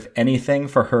out with anything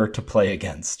for her to play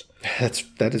against.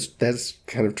 That is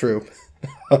kind of true.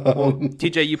 Well,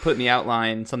 TJ, you put in the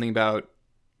outline something about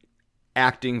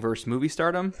acting versus movie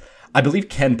stardom. I believe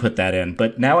Ken put that in,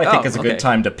 but now I think is a good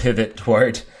time to pivot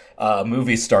toward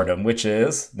movie stardom, which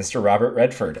is Mr. Robert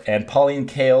Redford. And Pauline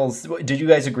Kael's, did you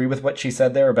guys agree with what she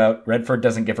said there about Redford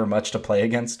doesn't give her much to play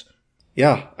against?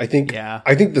 Yeah, I think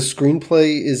the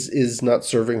screenplay is not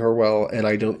serving her well, and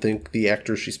I don't think the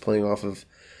actors she's playing off of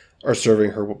are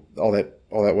serving her all that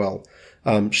well.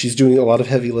 She's doing a lot of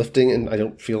heavy lifting, and I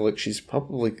don't feel like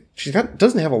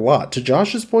doesn't have a lot. To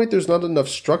Josh's point, there's not enough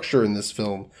structure in this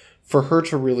film for her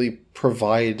to really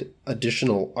provide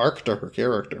additional arc to her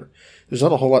character. There's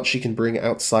not a whole lot she can bring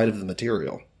outside of the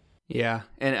material. Yeah,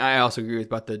 and I also agree with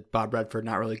about the Bob Redford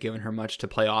not really giving her much to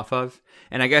play off of.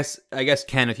 And I guess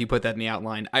Ken, if you put that in the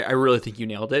outline, I really think you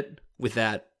nailed it with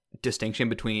that distinction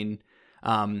between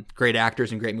great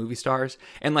actors and great movie stars.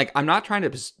 And like, I'm not trying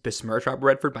to besmirch Robert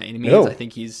Redford by any means. No. I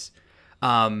think he's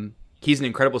he's an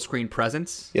incredible screen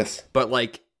presence. Yes. But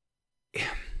like,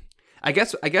 I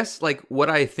guess like what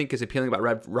I think is appealing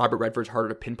about Robert Redford's harder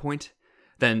to pinpoint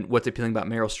than what's appealing about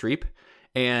Meryl Streep.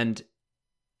 And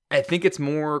I think it's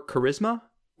more charisma,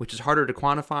 which is harder to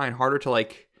quantify and harder to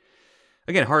like,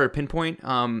 again, harder to pinpoint.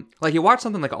 Like you watch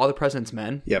something like All the President's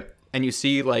Men. Yep. And you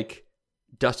see like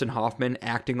Dustin Hoffman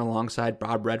acting alongside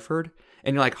Bob Redford.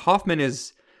 And you're like, Hoffman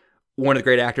is one of the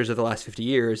great actors of the last 50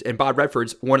 years. And Bob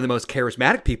Redford's one of the most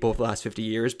charismatic people of the last 50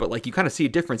 years. But like you kind of see a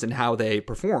difference in how they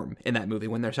perform in that movie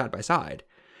when they're side by side.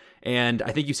 And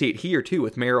I think you see it here too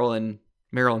with Meryl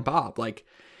and Bob. Like,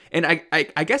 and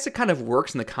I guess it kind of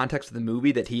works in the context of the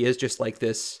movie that he is just like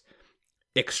this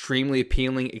extremely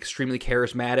appealing, extremely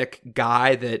charismatic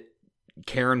guy that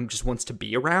Karen just wants to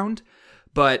be around.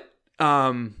 But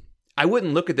I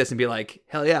wouldn't look at this and be like,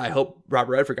 hell yeah, I hope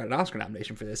Robert Redford got an Oscar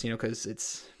nomination for this, because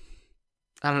it's,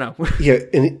 I don't know. Yeah,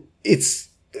 and it's,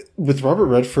 with Robert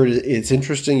Redford, it's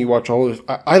interesting. You watch all of,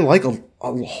 I like a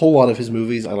whole lot of his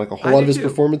movies. I like a whole lot of his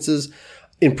performances.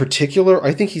 In particular,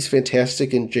 I think he's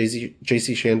fantastic in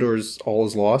J.C. Chandor's All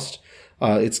Is Lost.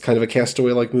 It's kind of a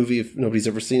Castaway-like movie. If nobody's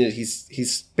ever seen it,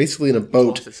 he's basically in a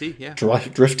boat at sea, yeah.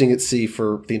 drifting at sea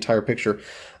for the entire picture.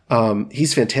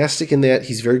 He's fantastic in that.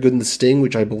 He's very good in The Sting,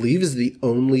 which I believe is the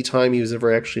only time he was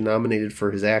ever actually nominated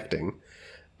for his acting.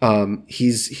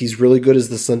 He's really good as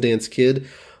the Sundance Kid.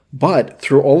 But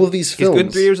through all of these films... He's good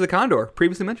in 3 Years of the Condor,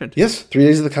 previously mentioned. Yes, 3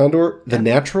 Days of the Condor, The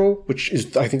Natural, which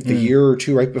is, I think, the year or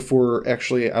two right before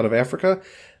actually Out of Africa.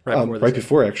 Right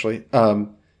before, actually.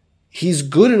 He's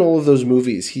good in all of those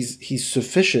movies. He's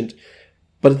sufficient,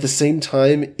 but at the same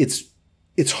time,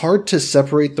 it's hard to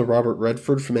separate the Robert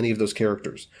Redford from any of those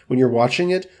characters. When you're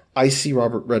watching it, I see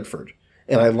Robert Redford.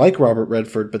 And I like Robert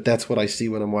Redford, but that's what I see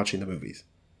when I'm watching the movies.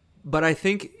 But I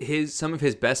think some of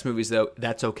his best movies, though,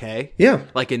 that's okay. Yeah.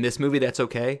 Like in this movie, that's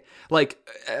okay. Like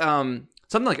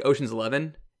something like Ocean's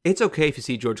 11, it's okay if you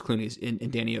see George Clooney's in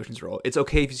Danny Ocean's role. It's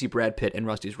okay if you see Brad Pitt and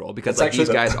Rusty's role, because like, these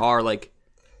guys are like...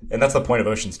 And that's the point of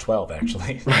Ocean's 12,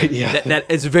 actually. Right, yeah. That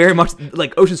is very much...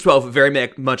 Like, Ocean's 12 very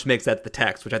much makes that the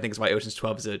text, which I think is why Ocean's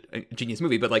 12 is a genius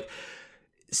movie. But like,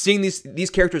 seeing these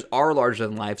characters are larger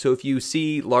than life. So if you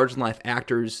see larger than life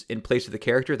actors in place of the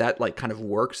character, that like kind of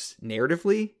works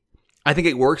narratively. I think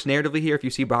it works narratively here if you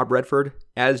see Bob Redford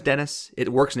as Dennis.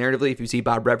 It works narratively if you see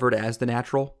Bob Redford as the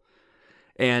Natural.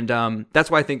 And that's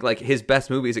why I think like his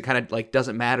best movies, it kind of like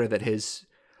doesn't matter that his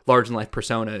large than life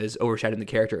persona is overshadowing the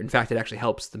character. In fact, it actually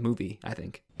helps the movie, I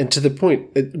think. And to the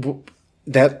point,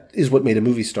 that is what made a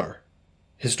movie star,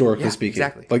 historically speaking.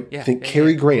 Exactly. Like, think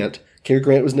Cary Grant. Cary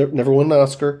Grant was never won an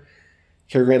Oscar.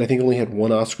 Cary Grant, I think, only had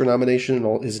one Oscar nomination in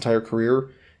all his entire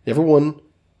career. Never won.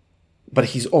 But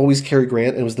he's always Cary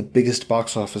Grant and was the biggest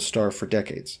box office star for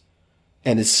decades.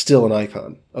 And is still an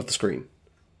icon of the screen.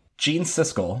 Gene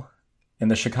Siskel, in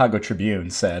the Chicago Tribune,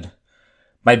 said,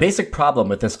 "My basic problem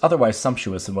with this otherwise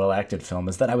sumptuous and well-acted film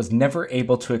is that I was never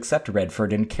able to accept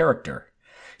Redford in character.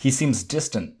 He seems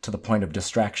distant to the point of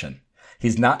distraction.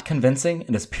 He's not convincing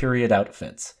in his period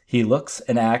outfits. He looks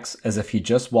and acts as if he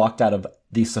just walked out of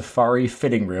the safari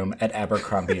fitting room at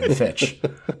Abercrombie & Fitch."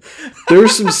 There are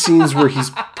some scenes where he's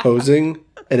posing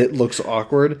and it looks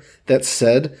awkward. That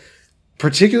said,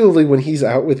 particularly when he's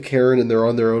out with Karen and they're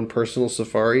on their own personal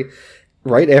safari,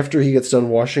 right after he gets done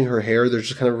washing her hair, they're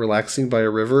just kind of relaxing by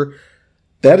a river.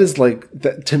 That is like,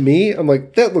 that, to me, I'm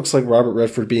like, that looks like Robert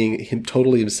Redford being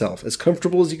totally himself. As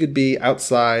comfortable as he could be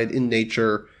outside, in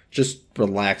nature, just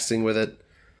relaxing with it.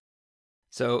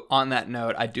 So on that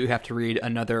note, I do have to read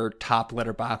another top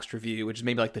Letterboxd review, which is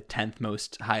maybe like the 10th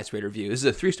most highest rated review. This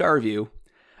is a 3-star review,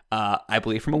 I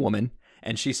believe from a woman.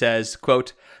 And she says,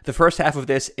 quote, "The first half of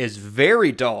this is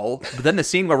very dull, but then the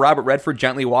scene where Robert Redford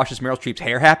gently washes Meryl Streep's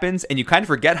hair happens, and you kind of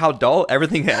forget how dull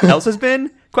everything else has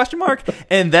been, question mark.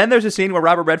 And then there's a scene where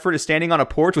Robert Redford is standing on a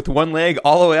porch with one leg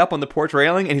all the way up on the porch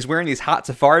railing, and he's wearing these hot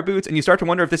safari boots, and you start to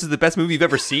wonder if this is the best movie you've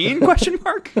ever seen, question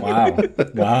mark.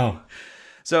 Wow.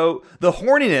 So the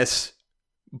horniness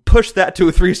pushed that to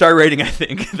a 3-star rating, I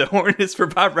think. The horniness for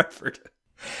Bob Redford.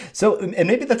 So, and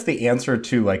maybe that's the answer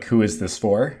to, like, who is this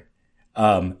for?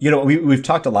 We've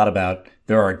talked a lot about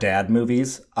there are dad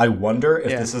movies. I wonder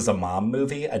if this is a mom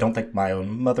movie. I don't think my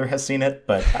own mother has seen it,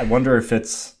 but I wonder if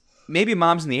it's... Maybe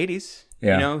moms in the 80s,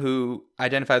 who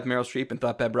identified with Meryl Streep and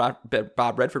thought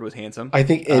Bob Redford was handsome. I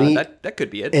think that could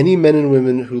be it. Any men and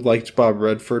women who liked Bob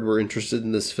Redford were interested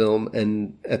in this film,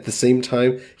 and at the same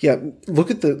time,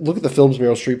 look at the films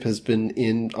Meryl Streep has been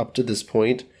in up to this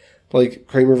point, like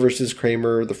Kramer versus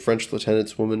Kramer, The French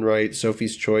Lieutenant's Woman Right,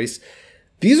 Sophie's Choice.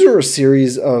 These are a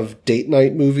series of date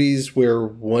night movies where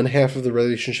one half of the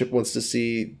relationship wants to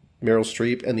see Meryl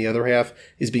Streep, and the other half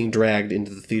is being dragged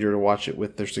into the theater to watch it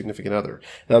with their significant other.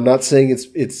 And I'm not saying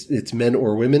it's men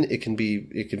or women. It can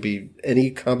be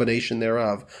any combination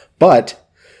thereof. But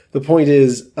the point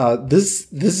is,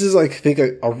 this is, I think,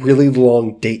 a really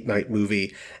long date night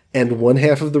movie, and one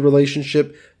half of the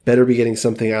relationship better be getting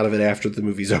something out of it after the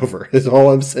movie's over. Is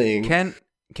all I'm saying. Ken,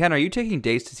 are you taking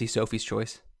dates to see Sophie's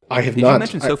Choice? I have Did not. you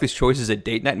mention Sophie's Choice is a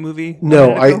date night movie?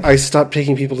 No, I stopped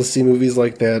taking people to see movies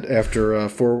like that after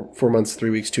 4 months, 3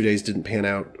 weeks, 2 days didn't pan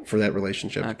out for that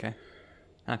relationship.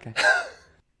 Okay.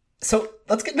 So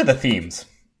let's get into the themes.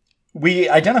 We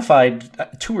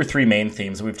identified 2 or 3 main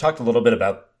themes, and we've talked a little bit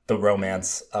about the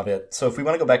romance of it. So if we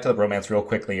want to go back to the romance real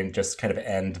quickly and just kind of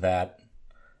end that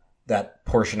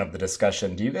portion of the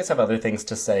discussion, do you guys have other things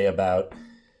to say about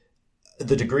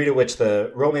the degree to which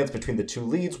the romance between the 2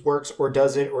 leads works or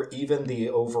doesn't, or even the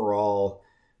overall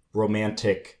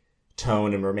romantic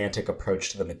tone and romantic approach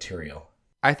to the material?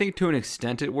 I think to an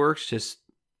extent it works, just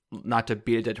not to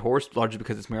beat a dead horse, largely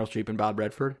because it's Meryl Streep and Bob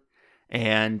Redford.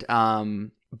 And,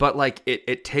 but like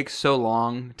it takes so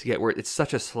long to get where it's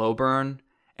such a slow burn.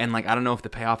 And like, I don't know if the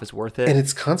payoff is worth it. And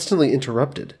it's constantly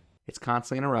interrupted.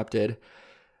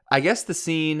 I guess the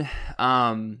scene,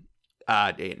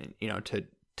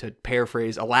 to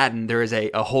paraphrase Aladdin, there is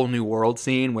a whole new world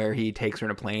scene where he takes her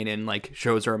in a plane and like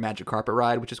shows her a magic carpet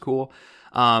ride, which is cool.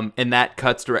 And that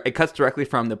cuts directly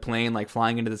from the plane like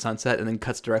flying into the sunset, and then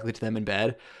cuts directly to them in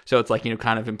bed. So it's like,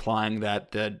 kind of implying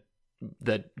that the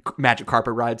magic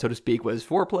carpet ride, so to speak, was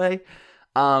foreplay.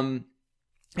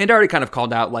 And I already kind of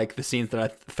called out like the scenes that I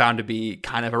found to be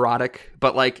kind of erotic,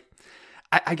 but like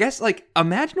I guess like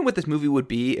imagine what this movie would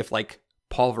be if like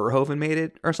Paul Verhoeven made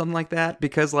it or something like that,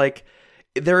 because like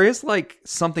there is like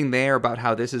something there about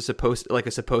how this is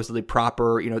a supposedly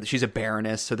proper, she's a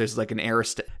baroness, so there's like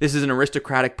this is an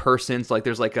aristocratic person, so like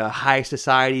there's like a high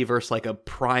society versus like a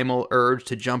primal urge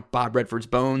to jump Bob Redford's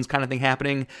bones kind of thing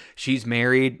happening. She's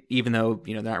married, even though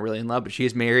they're not really in love, but she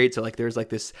is married, so like there's like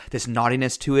this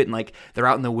naughtiness to it, and like they're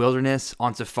out in the wilderness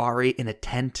on safari in a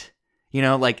tent.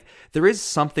 Like there is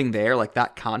something there, like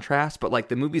that contrast, but like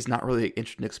the movie's not really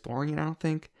interested in exploring it, I don't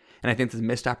think. And I think there's a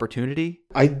missed opportunity.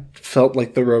 I felt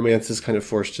like the romance is kind of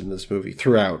forced in this movie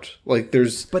throughout. But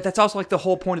that's also like the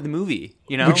whole point of the movie,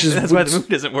 that's why the movie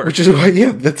doesn't work. Which is why,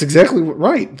 yeah, that's exactly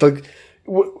right. Like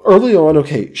early on,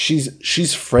 okay,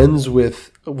 she's friends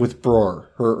with Bror,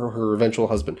 her eventual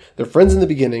husband. They're friends in the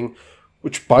beginning,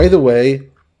 which, by the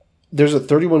way, there's a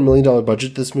 $31 million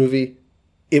budget to this movie.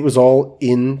 It was all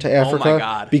into Africa. Oh my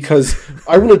God. Because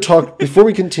I want to talk, before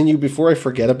we continue, before I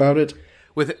forget about it,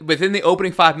 within the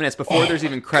opening 5 minutes, before there's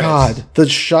even credits. God, the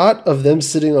shot of them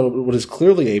sitting on what is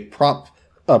clearly a prop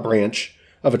branch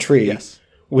of a tree, yes,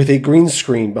 with a green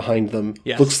screen behind them,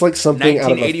 yes, looks like something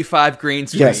out of a 1985 green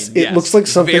screen. Yes, it looks like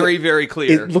something very, very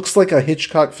clear. It looks like a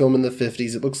Hitchcock film in the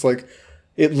 50s. It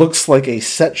looks like a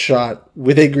set shot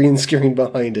with a green screen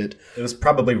behind it. It was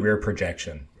probably rear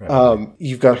projection. Right?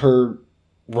 You've got her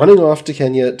running off to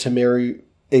Kenya to marry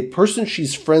a person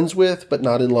she's friends with but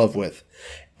not in love with.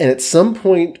 And at some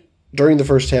point during the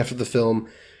first half of the film,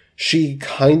 she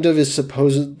kind of is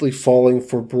supposedly falling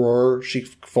for Bror. She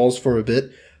falls for him a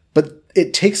bit, but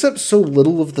it takes up so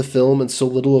little of the film and so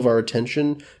little of our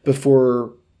attention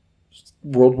before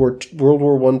World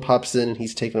War I pops in and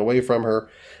he's taken away from her.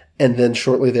 And then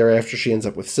shortly thereafter, she ends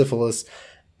up with syphilis.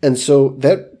 And so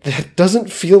that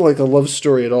doesn't feel like a love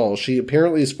story at all. She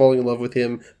apparently is falling in love with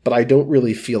him, but I don't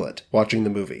really feel it watching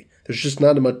the movie. There's just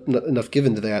not enough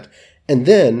given to that. And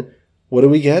then, what do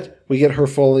we get? We get her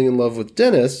falling in love with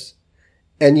Dennis,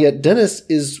 and yet Dennis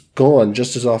is gone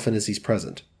just as often as he's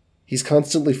present. He's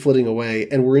constantly flitting away,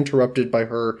 and we're interrupted by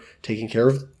her taking care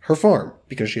of her farm,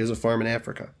 because she has a farm in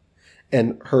Africa.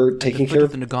 And her taking care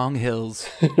of the Ngong Hills.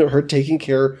 Her taking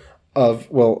care of,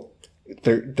 well,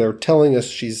 they're telling us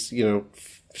she's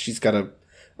got a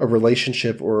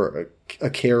relationship or a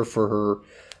care for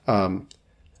her.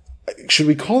 Should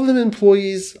we call them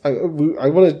employees? I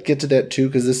want to get to that too,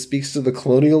 because this speaks to the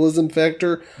colonialism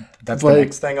factor. That's the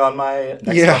next thing on my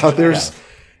next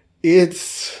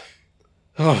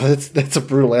that's a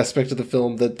brutal aspect of the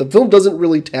film that the film doesn't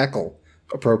really tackle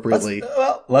appropriately.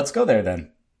 Let's go there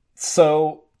then.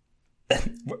 So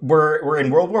we're in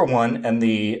World War I and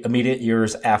the immediate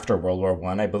years after World War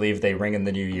I. I believe they ring in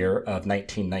the new year of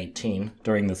 1919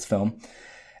 during this film.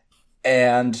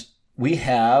 And we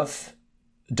have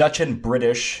Dutch and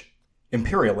British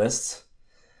imperialists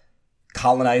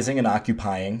colonizing and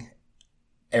occupying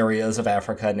areas of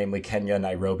Africa, namely Kenya,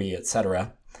 Nairobi,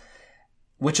 etc.,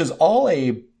 which is all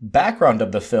a background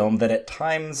of the film that at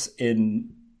times,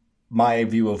 in my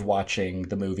view of watching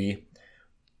the movie,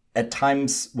 at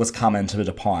times was commented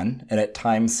upon, and at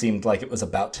times seemed like it was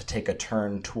about to take a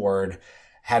turn toward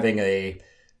having a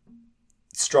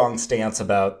strong stance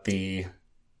about the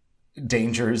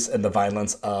dangers and the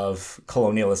violence of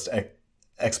colonialist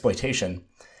exploitation.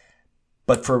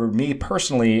 But for me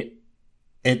personally,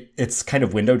 it's kind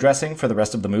of window dressing for the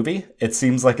rest of the movie. It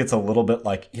seems like it's a little bit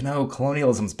like,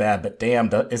 colonialism's bad, but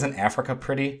damn, isn't Africa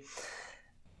pretty?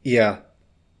 Yeah.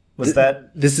 How'd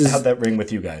that ring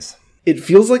with you guys? It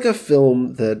feels like a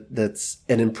film that's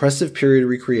an impressive period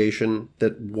recreation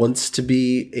that wants to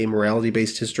be a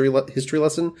morality-based history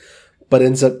lesson, but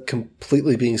ends up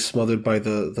completely being smothered by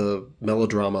the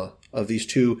melodrama of these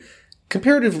two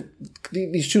comparatively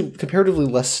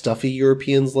less stuffy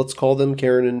Europeans, let's call them,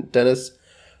 Karen and Dennis,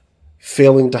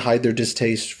 failing to hide their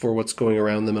distaste for what's going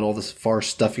around them and all this far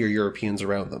stuffier Europeans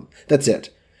around them. That's it.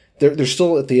 They're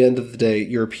still, at the end of the day,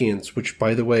 Europeans, which,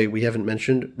 by the way, we haven't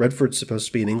mentioned. Redford's supposed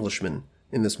to be an Englishman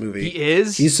in this movie. He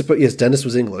is? Yes, Dennis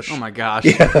was English. Oh my gosh.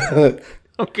 Yeah.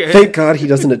 Okay. Thank God he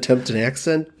doesn't attempt an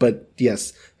accent, but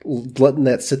yes, letting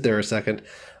that sit there a second.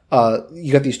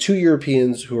 You got these two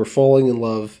Europeans who are falling in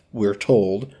love, we're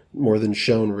told, more than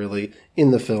shown really, in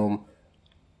the film.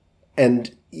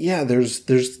 And yeah, there's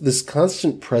this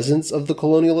constant presence of the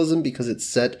colonialism because it's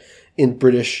set in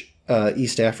British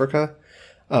East Africa.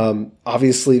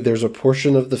 Obviously, there's a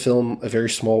portion of the film, a very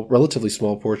small, relatively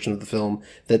small portion of the film,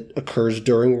 that occurs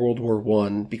during World War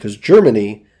I, because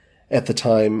Germany, at the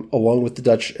time, along with the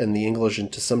Dutch and the English,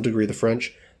 and to some degree the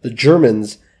French, the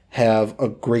Germans have a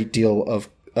great deal of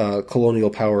colonial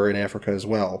power in Africa as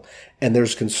well. And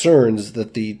there's concerns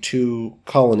that the two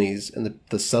colonies and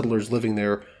the settlers living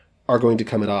there are going to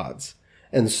come at odds.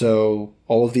 And so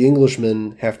all of the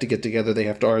Englishmen have to get together, they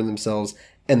have to arm themselves,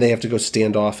 and they have to go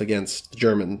stand off against the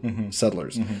German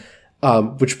settlers.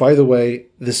 Which, by the way,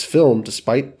 this film,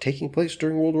 despite taking place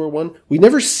during World War I, we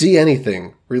never see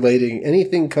anything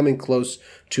coming close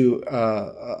to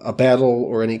a battle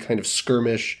or any kind of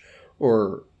skirmish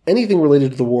or anything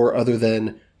related to the war other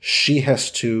than she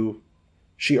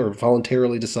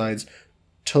voluntarily decides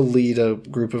to lead a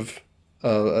group of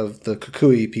the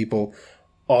Kikuyu people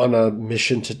on a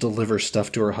mission to deliver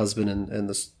stuff to her husband and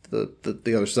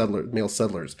the other male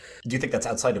settlers. Do you think that's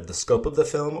outside of the scope of the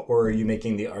film, or are you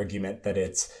making the argument that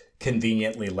it's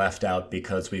conveniently left out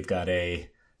because we've got a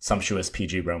sumptuous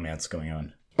PG romance going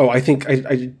on? Oh, I think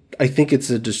I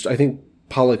think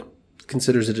Pollock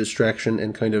considers a distraction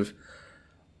and kind of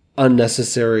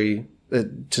unnecessary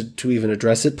to even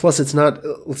address it. Plus, it's not.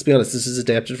 Let's be honest. This is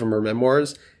adapted from her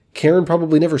memoirs. Karen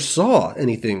probably never saw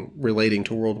anything relating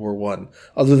to World War I,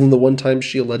 other than the one time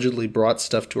she allegedly brought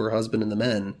stuff to her husband and the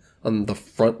men on the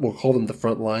front, we'll call them the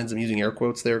front lines. I'm using air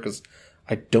quotes there because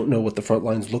I don't know what the front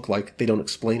lines look like. They don't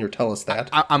explain or tell us that.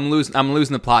 I'm losing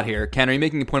the plot here. Ken, are you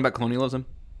making a point about colonialism?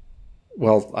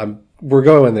 Well, we're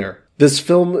going there. This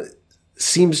film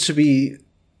seems to be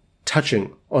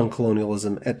touching on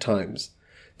colonialism at times.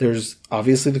 There's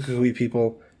obviously the Kikuyu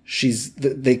people.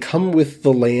 They come with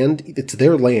the land. It's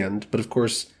their land, but of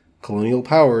course, colonial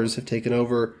powers have taken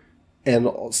over. And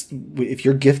if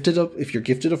you're gifted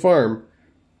a farm,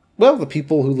 well, the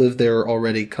people who live there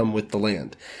already come with the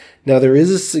land. Now, there is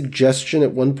a suggestion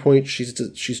at one point.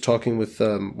 She's talking with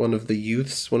one of the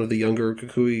youths, one of the younger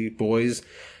Kikuyu boys.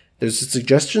 There's a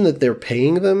suggestion that they're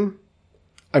paying them.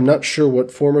 I'm not sure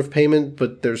what form of payment,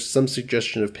 but there's some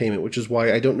suggestion of payment, which is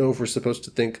why I don't know if we're supposed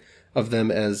to think of them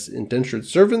as indentured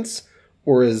servants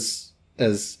or as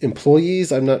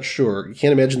employees. I'm not sure. You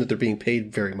can't imagine that they're being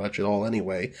paid very much at all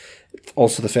anyway.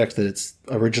 Also the fact that it's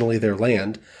originally their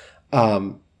land.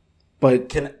 But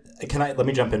can I let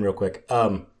me jump in real quick.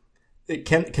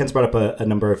 Ken's brought up a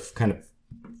number of kind of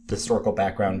historical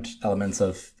background elements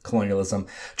of colonialism.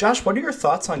 Josh, what are your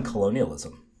thoughts on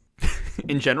colonialism?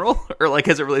 In general, or like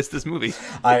as it relates to this movie?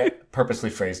 I purposely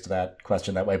phrased that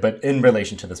question that way, but in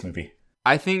relation to this movie.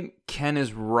 I think Ken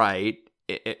is right,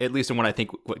 at least in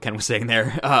what Ken was saying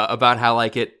there, about how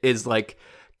like it is like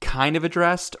kind of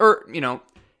addressed, or,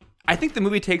 I think the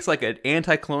movie takes like an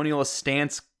anti-colonialist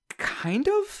stance, kind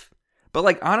of, but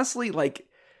like honestly, like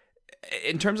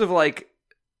in terms of like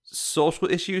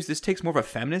social issues, this takes more of a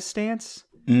feminist stance.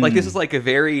 Like this is like a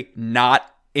very not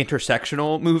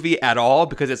intersectional movie at all,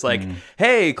 because it's like,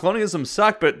 hey, colonialism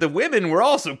sucked, but the women were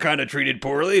also kind of treated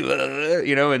poorly,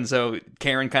 and so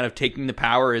Karen kind of taking the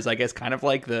power is, I guess, kind of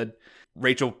like the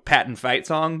Rachel Patton fight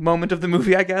song moment of the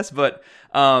movie, I guess. But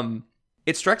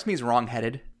it strikes me as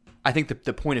wrong-headed. I think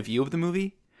the point of view of the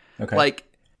movie. Okay. Like,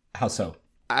 how so?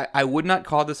 I would not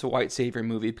call this a white savior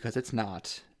movie because it's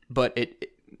not. But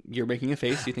you're making a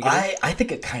face. Do you think it is? I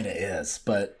think it kind of is,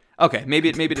 but okay, maybe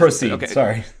it proceed. Okay.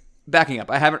 Sorry. backing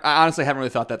up. I honestly haven't really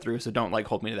thought that through, so don't like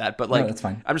hold me to that. But like, No, that's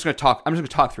fine. I'm just gonna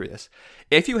talk through this.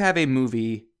 If you have a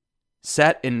movie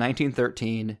set in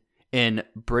 1913 in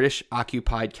British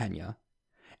occupied Kenya,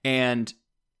 and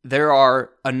there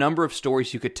are a number of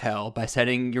stories you could tell by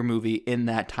setting your movie in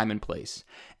that time and place,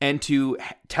 and to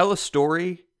tell a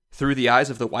story through the eyes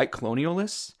of the white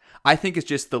colonialists, I think it's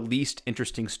just the least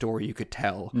interesting story you could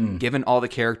tell, given all the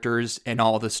characters and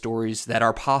all the stories that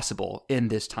are possible in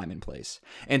this time and place.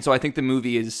 And so I think the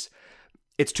movie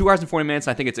it's 2 hours and 40 minutes,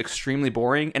 and I think it's extremely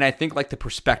boring. And I think like the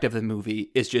perspective of the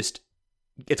movie is just,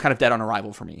 it's kind of dead on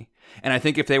arrival for me. And I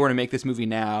think if they were to make this movie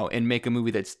now and make a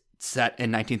movie that's set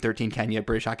in 1913 Kenya,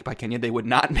 British occupied Kenya, they would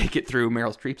not make it through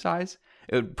Meryl Streep's eyes.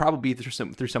 It would probably be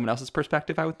through someone else's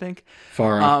perspective, I would think.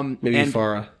 Farah. Maybe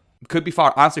Farah. Could be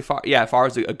Farah. Honestly,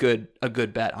 Farah's a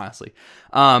good bet, honestly.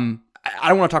 I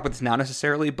don't want to talk about this now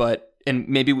necessarily, but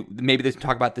maybe they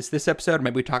talk about this episode, or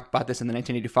maybe we talk about this in the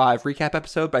 1985 recap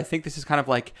episode, but I think this is kind of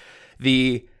like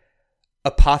the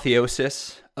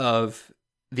apotheosis of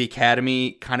the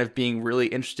Academy kind of being really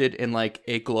interested in like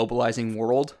a globalizing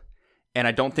world. And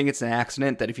I don't think it's an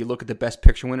accident that if you look at the Best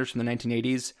Picture winners from the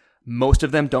 1980s, most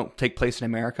of them don't take place in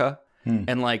America.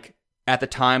 And like at the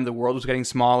time, the world was getting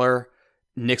smaller.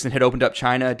 Nixon had opened up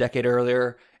China a decade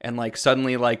earlier, and like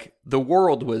suddenly like the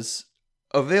world was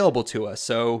available to us.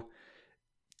 So,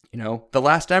 you know, The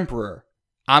Last Emperor,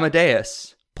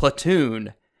 Amadeus,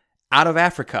 Platoon, Out of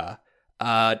Africa,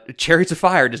 Chariots of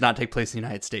Fire does not take place in the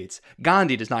United States.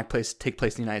 Gandhi does not take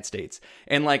place in the United States.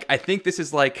 And like, I think this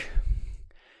is like,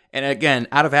 and again,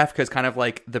 Out of Africa is kind of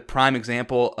like the prime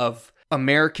example of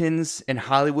Americans in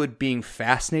Hollywood being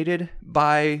fascinated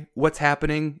by what's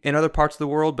happening in other parts of the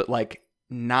world, but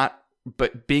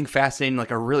being fascinated in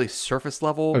like a really surface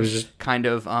level kind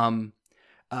of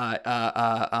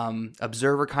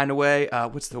observer kind of way.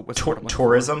 What's the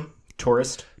tourism?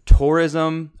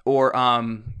 Tourism, or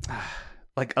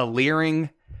like a leering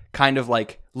kind of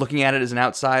like looking at it as an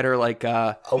outsider, like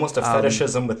almost a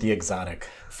fetishism with the exotic.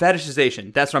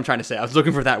 Fetishization. That's what I'm trying to say. I was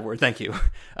looking for that word. Thank you.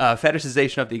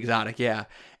 Fetishization of the exotic. Yeah.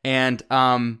 And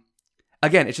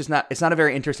again, it's not a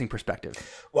very interesting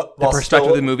perspective. The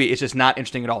perspective of the movie is just not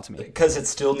interesting at all to me. Because it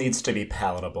still needs to be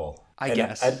palatable. I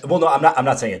guess. No, I'm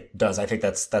not saying it does. I think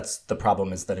that's the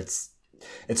problem, is that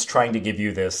it's trying to give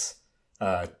you this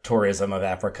tourism of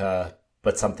Africa,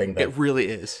 but something that it really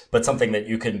is. But something that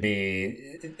you can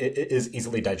is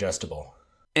easily digestible.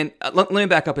 And let me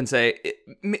back up and say,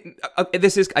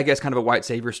 this is, I guess, kind of a white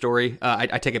savior story.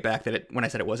 I take it back when I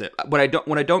said it wasn't. What I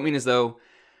don't mean is, though,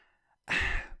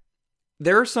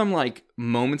 there are some like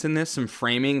moments in this, some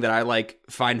framing that I like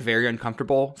find very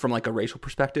uncomfortable from like a racial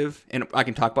perspective, and I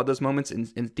can talk about those moments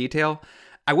in detail.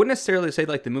 I wouldn't necessarily say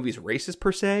like the movie's racist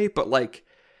per se, but like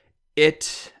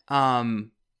it,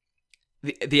 the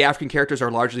African characters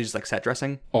are largely just like set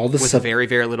dressing, with very,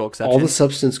 very little exception. All the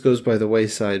substance goes by the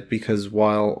wayside, because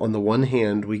while on the one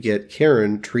hand we get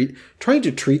Karen trying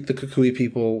to treat the Kukui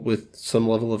people with some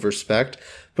level of respect,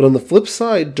 but on the flip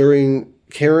side, during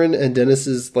Karen and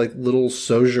Dennis's like little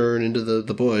sojourn into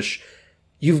the bush,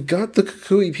 you've got the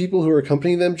Kukui people who are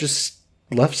accompanying them just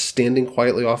left standing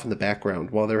quietly off in the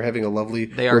background while they're having a lovely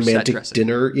romantic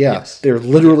dinner. Yeah, yes. They're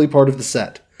literally part of the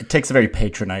set. It takes a very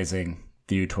patronizing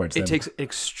view towards them. It takes an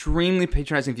extremely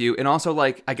patronizing view, and also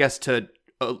like, I guess, to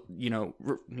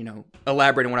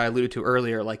elaborate on what I alluded to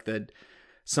earlier, like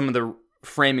some of the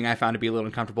framing I found to be a little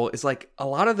uncomfortable is like a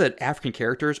lot of the African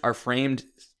characters are framed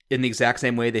in the exact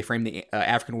same way they frame the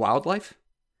African wildlife,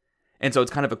 and so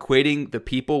it's kind of equating the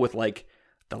people with like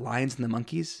the lions and the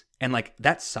monkeys, and like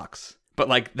that sucks. But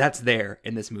like that's there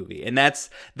in this movie, and that's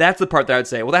the part that I would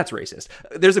say, well, that's racist.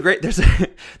 There's a great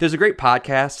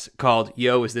podcast called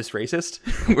 "Yo, Is This Racist?"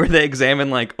 where they examine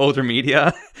like older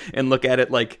media and look at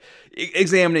it like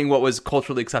examining what was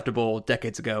culturally acceptable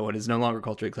decades ago and is no longer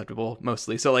culturally acceptable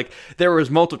mostly. So like there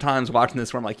was multiple times watching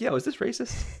this where I'm like, yo, is this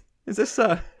racist? Is this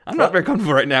I'm not very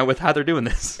comfortable right now with how they're doing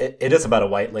this. It is about a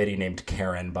white lady named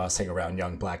Karen bossing around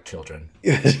young black children.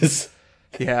 It is.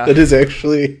 Yeah. It is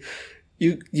actually.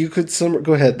 You could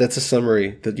go ahead. That's a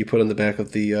summary that you put on the back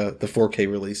of the 4K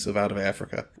release of Out of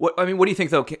Africa. What do you think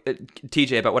though,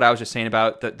 TJ, about what I was just saying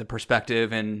about the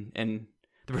perspective and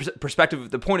the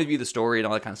perspective, the point of view of the story and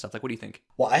all that kind of stuff? Like, what do you think?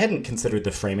 Well, I hadn't considered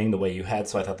the framing the way you had,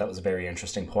 so I thought that was a very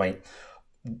interesting point.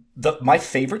 My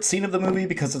favorite scene of the movie,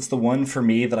 because it's the one for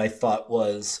me that I thought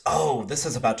was, oh, this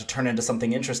is about to turn into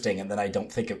something interesting, and then I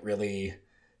don't think it really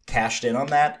cashed in on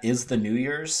that, is the New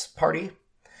Year's party.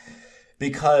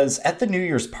 Because at the New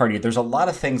Year's party, there's a lot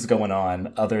of things going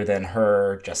on other than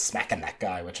her just smacking that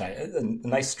guy, which a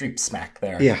nice street smack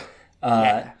there.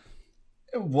 Yeah.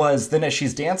 Was then as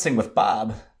she's dancing with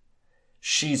Bob,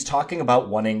 she's talking about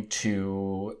wanting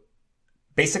to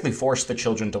basically force the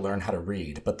children to learn how to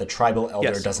read, but the tribal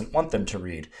elder doesn't want them to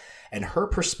read. And her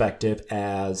perspective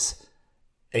as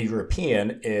a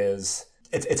European is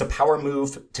it's a power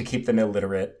move to keep them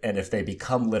illiterate. And if they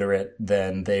become literate,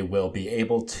 then they will be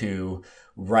able to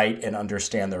write and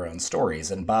understand their own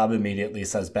stories. And Bob immediately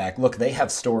says back, look, they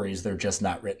have stories, they're just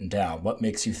not written down. What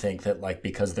makes you think that, like,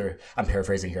 because they're, I'm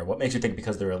paraphrasing here, what makes you think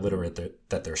because they're illiterate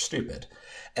that they're stupid?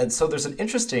 And so there's an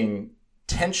interesting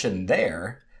tension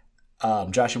there.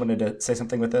 Josh, you wanted to say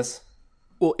something with this?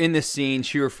 Well, in this scene,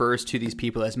 she refers to these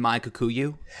people as my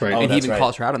Kikuyu, right? And he even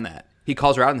calls her out on that. He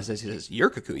calls her out and says, "You're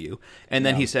Kikuyu," and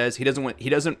then he says he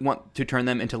doesn't want to turn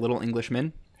them into little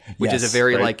Englishmen, which is a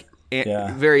very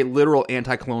very literal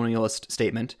anti-colonialist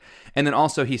statement. And then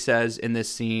also he says in this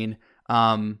scene,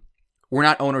 "We're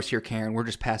not owners here, Karen. We're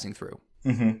just passing through."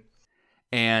 Mm-hmm.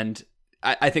 And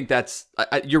I think that's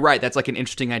you're right. That's like an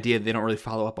interesting idea that they don't really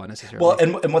follow up on necessarily. Well,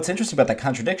 and what's interesting about that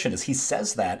contradiction is he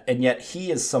says that, and yet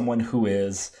he is someone who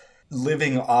is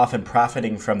living off and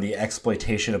profiting from the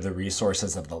exploitation of the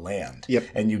resources of the land. Yep.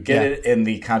 And you get it in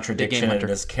the contradiction in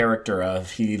this character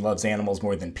of he loves animals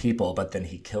more than people, but then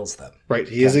he kills them. Right.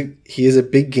 He is a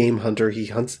big game hunter. He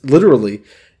hunts literally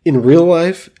in real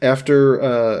life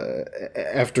after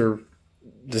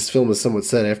this film is somewhat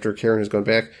set, after Karen has gone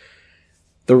back.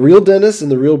 The real Dennis and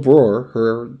the real Bror,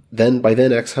 her then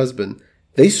ex-husband,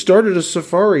 they started a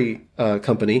safari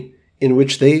company in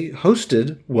which they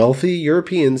hosted wealthy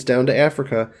Europeans down to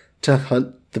Africa to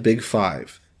hunt the big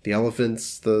five. The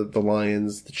elephants, the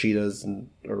lions, the cheetahs,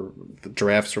 or the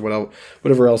giraffes, or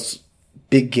whatever else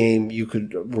big game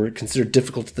were considered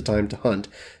difficult at the time to hunt.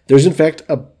 There's in fact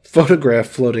a photograph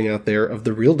floating out there of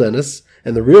the real Dennis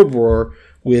and the real Bror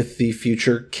with the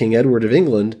future King Edward of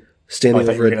England standing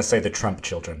over. I thought you were going to say the Trump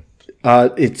children.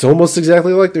 It's almost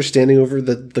exactly like they're standing over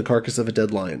the carcass of a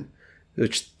dead lion,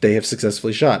 which they have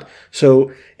successfully shot.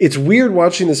 So it's weird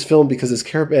watching this film because as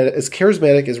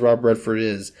charismatic as Rob Redford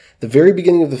is, the very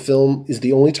beginning of the film is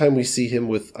the only time we see him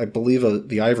with, I believe,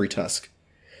 the ivory tusk.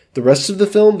 The rest of the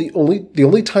film, the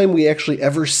only time we actually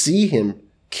ever see him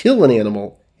kill an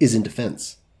animal is in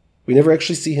defense. We never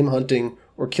actually see him hunting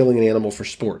or killing an animal for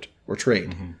sport or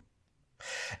trade. Mm-hmm.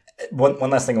 One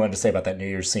last thing I wanted to say about that New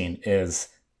Year's scene is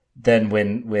then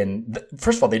when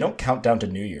first of all, they don't count down to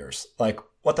New Year's. Like,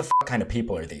 what the kind of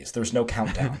people are these? There's no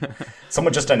countdown.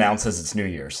 Someone just announces it's New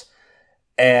Year's.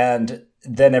 And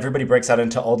then everybody breaks out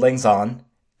into Auld Lang Syne,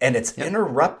 and it's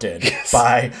interrupted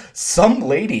by some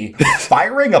lady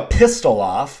firing a pistol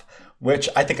off, which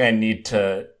I think I need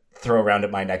to throw around at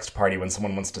my next party when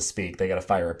someone wants to speak. They got to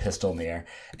fire a pistol in the air.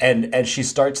 And she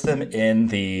starts them in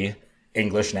the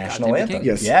English national anthem.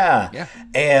 Yes. Yeah.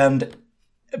 And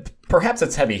perhaps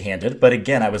it's heavy-handed, but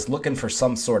again, I was looking for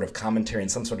some sort of commentary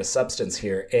and some sort of substance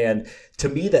here. And to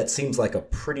me, that seems like a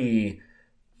pretty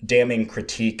damning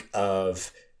critique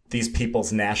of these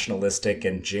people's nationalistic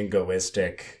and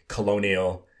jingoistic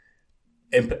colonial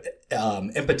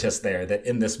impetus there, that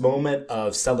in this moment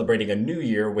of celebrating a new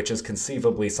year, which is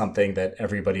conceivably something that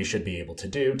everybody should be able to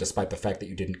do, despite the fact that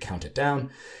you didn't count it down,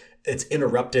 it's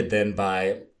interrupted then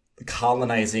by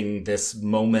colonizing this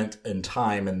moment in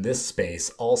time and this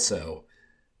space also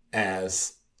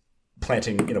as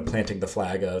planting the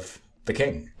flag of the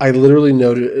king. I literally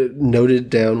noted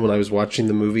down when I was watching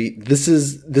the movie.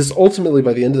 This ultimately,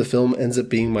 by the end of the film, ends up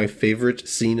being my favorite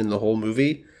scene in the whole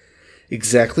movie.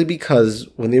 Exactly because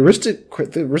when the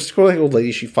aristocratic old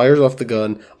lady, she fires off the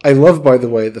gun. I love, by the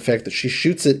way, the fact that she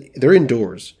shoots it. They're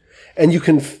indoors. And you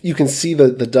can see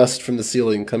the dust from the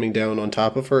ceiling coming down on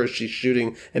top of her as she's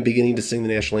shooting and beginning to sing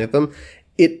the national anthem.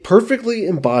 It perfectly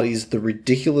embodies the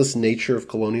ridiculous nature of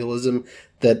colonialism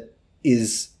that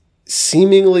is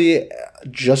seemingly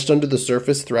just under the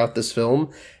surface throughout this film,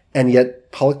 and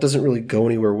yet Pollock doesn't really go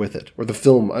anywhere with it. Or the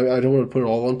film, I don't want to put it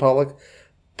all on Pollock.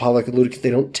 Pollock and Ludick, they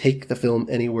don't take the film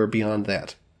anywhere beyond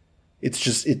that.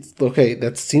 It's okay,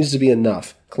 that seems to be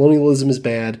enough. Colonialism is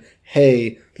bad.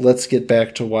 Hey, let's get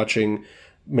back to watching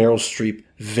Meryl Streep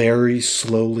very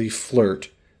slowly flirt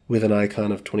with an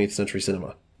icon of 20th century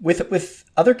cinema. With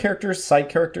other characters, side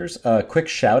characters, quick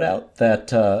shout out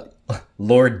that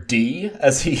Lord D,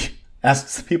 as he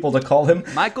asks people to call him.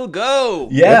 Michael Gough!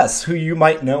 Yes, who you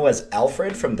might know as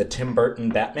Alfred from the Tim Burton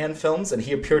Batman films, and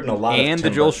he appeared in a lot of And Tim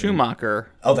the Joel Burton.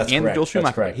 Schumacher. Oh, that's and correct. The Joel Schumacher.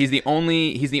 That's correct. He's the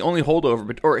only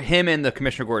holdover, or him and the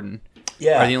Commissioner Gordon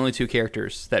are the only two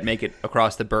characters that make it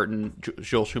across the Burton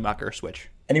Joel Schumacher switch.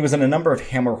 And he was in a number of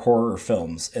Hammer horror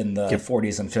films in the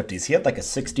 40s and 50s. He had like a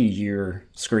 60-year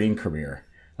screen career.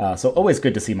 So always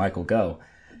good to see Michael Gough.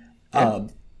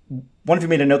 One of you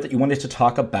made a note that you wanted to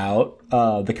talk about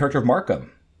the character of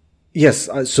Markham. Yes.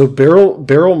 So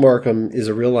Beryl Markham is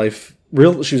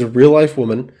a she's a real life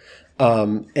woman.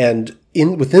 And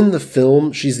within the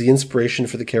film, she's the inspiration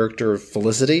for the character of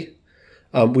Felicity.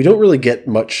 We don't really get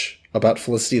much about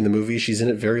Felicity in the movie. She's in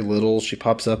it very little. She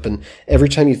pops up, and every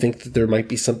time you think that there might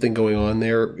be something going on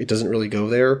there, it doesn't really go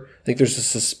there. I think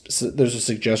there's a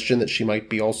suggestion that she might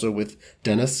be also with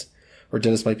Dennis, or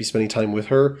Dennis might be spending time with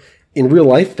her. In real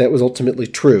life, that was ultimately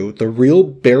true. The real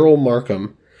Beryl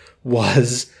Markham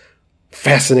was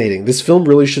fascinating. This film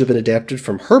really should have been adapted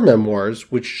from her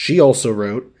memoirs, which she also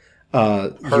wrote.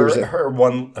 Her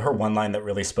one line that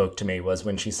really spoke to me was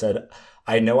when she said,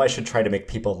 "I know I should try to make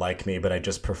people like me, but I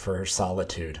just prefer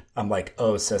solitude." I'm like,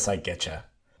 "Oh, sis, I getcha."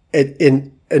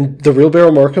 And the real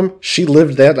Beryl Markham, she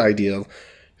lived that ideal.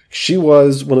 She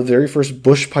was one of the very first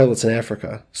bush pilots in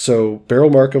Africa. So Beryl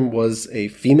Markham was a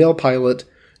female pilot.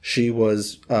 She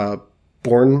was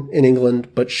born in England,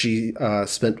 but she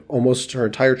spent almost her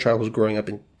entire childhood growing up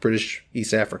in British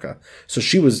East Africa. So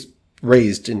she was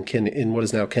raised in what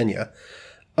is now Kenya.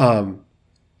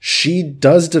 She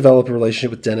does develop a relationship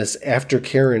with Dennis after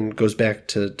Karen goes back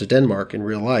to Denmark in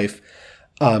real life.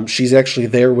 She's actually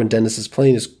there when Dennis's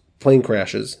plane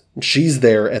crashes. She's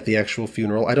there at the actual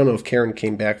funeral. I don't know if Karen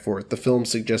came back for it. The film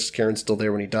suggests Karen's still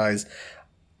there when he dies.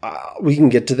 We can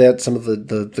get to that. Some of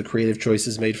the creative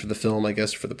choices made for the film, I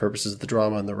guess, for the purposes of the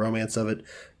drama and the romance of it.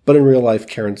 But in real life,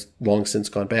 Karen's long since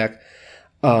gone back.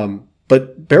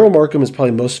 But Beryl Markham is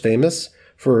probably most famous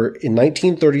for, in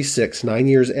 1936, 9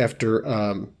 years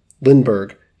after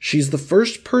Lindbergh, she's the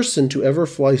first person to ever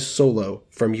fly solo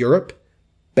from Europe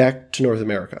back to North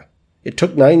America. It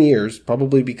took 9 years,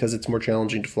 probably because it's more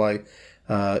challenging to fly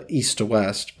east to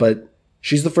west, but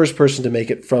she's the first person to make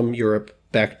it from Europe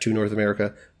back to North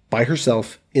America by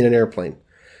herself in an airplane.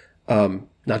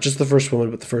 Not just the first woman,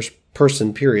 but the first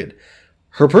person, period.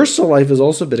 Her personal life is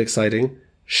also a bit exciting.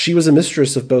 She was a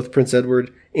mistress of both Prince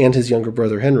Edward and his younger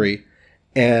brother Henry,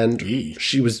 and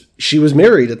she was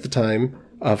married at the time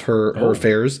of her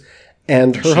affairs,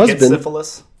 and her husband get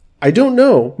syphilis? I don't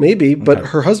know, maybe, but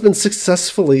her husband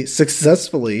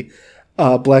successfully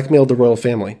blackmailed the royal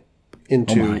family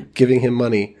into giving him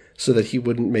money so that he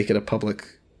wouldn't make it a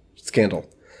public scandal.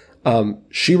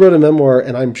 She wrote a memoir,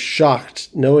 and I'm shocked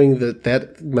knowing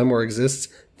that memoir exists.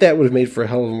 That would have made for a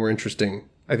hell of a more interesting,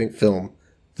 I think, film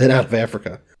than Out of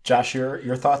Africa. Josh,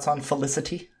 your thoughts on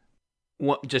Felicity? I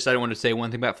want to say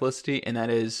one thing about Felicity, and that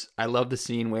is I love the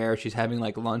scene where she's having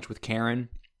like lunch with Karen.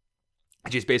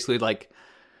 She's basically like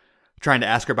trying to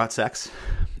ask her about sex,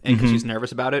 and because she's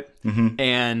nervous about it.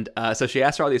 And so she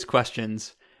asks her all these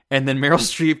questions, and then Meryl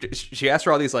Streep, she asks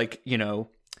her all these like,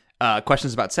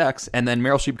 questions about sex, and then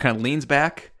Meryl Streep kind of leans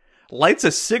back, lights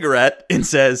a cigarette, and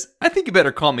says, "I think you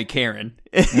better call me Karen."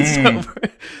 So,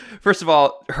 first of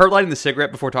all, her lighting the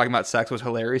cigarette before talking about sex was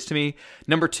hilarious to me.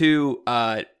 Number two,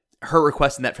 her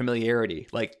requesting that familiarity,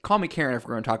 like, call me Karen if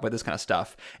we're going to talk about this kind of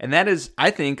stuff. And that is, I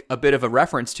think, a bit of a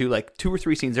reference to like 2 or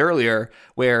 3 scenes earlier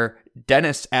where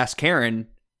Dennis asked Karen,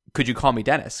 "Could you call me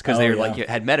Dennis?" Because they were like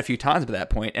had met a few times by that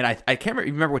point. And I can't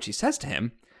remember what she says to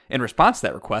him in response to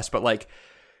that request, but like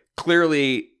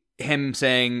clearly him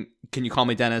saying, "Can you call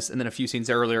me Dennis?" And then a few scenes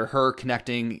earlier, her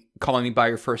connecting, calling me by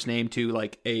your first name to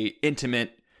like a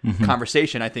intimate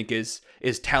conversation, I think is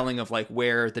telling of like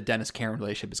where the Dennis Karen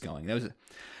relationship is going. That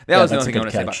was the only thing I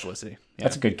want to say about Felicity. Yeah.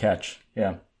 That's a good catch.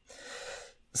 Yeah.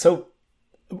 So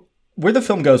where the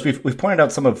film goes, we've pointed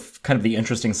out some of kind of the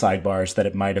interesting sidebars that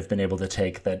it might have been able to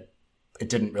take that it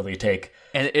didn't really take.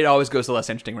 And it always goes the less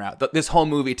interesting route. This whole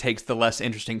movie takes the less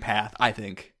interesting path, I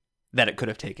think, that it could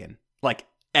have taken. Like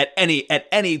at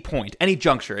any point, any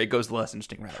juncture, it goes the less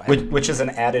interesting route. Which is an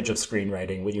adage of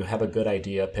screenwriting. When you have a good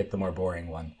idea, pick the more boring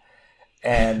one.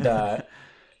 And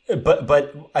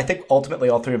but I think ultimately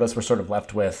all three of us were sort of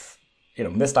left with,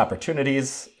 missed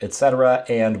opportunities, etc.,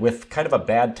 and with kind of a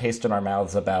bad taste in our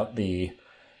mouths about the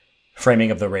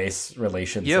framing of the race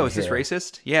relations. Is this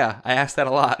racist? Yeah, I asked that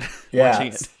a lot. Yeah. Watching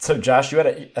it. So Josh,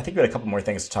 I think you had a couple more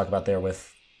things to talk about there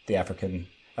with the African.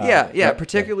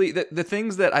 Particularly the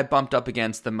things that I bumped up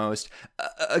against the most.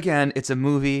 Again, it's a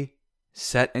movie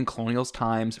set in colonial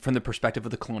times from the perspective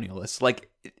of the colonialists.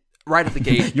 Like, right at the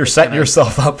gate. You're setting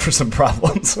yourself up for some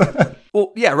problems.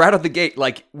 Well, yeah, right out the gate,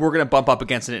 like, we're going to bump up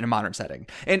against it in a modern setting.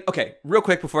 And, okay, real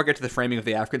quick, before I get to the framing of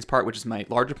the Africans part, which is my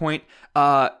larger point,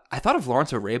 I thought of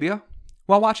Lawrence of Arabia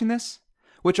while watching this,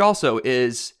 which also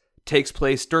takes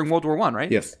place during World War I,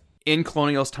 right? Yes. In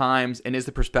colonial times, and is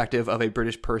the perspective of a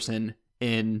British person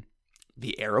in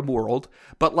the Arab world.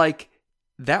 But, like,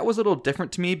 that was a little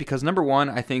different to me because, number one,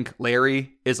 I think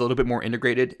Larry is a little bit more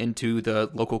integrated into the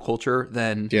local culture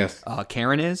than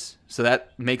Karen is. So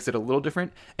that makes it a little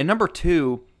different. And number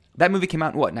two, That movie came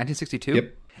out in what, 1962?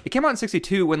 Yep. It came out in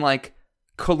 62 when like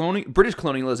British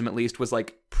colonialism at least was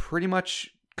like pretty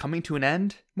much coming to an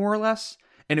end, more or less.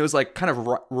 And it was like kind of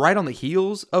right on the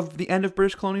heels of the end of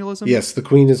British colonialism. Yes, the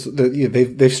Queen is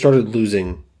they've started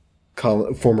losing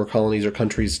former colonies or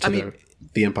countries to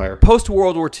the empire. Post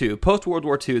World War II,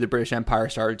 the British Empire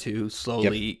started to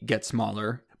slowly get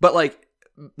smaller. But like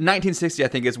 1960, I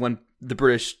think, is when the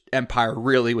British Empire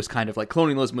really was kind of like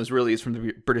colonialism was really, from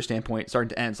the British standpoint, starting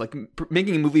to end. So like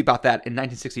making a movie about that in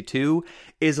 1962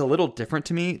 is a little different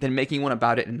to me than making one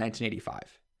about it in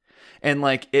 1985. And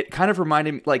like it kind of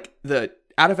reminded me, like the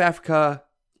Out of Africa,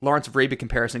 Lawrence of Arabia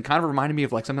comparison kind of reminded me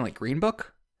of like something like Green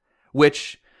Book,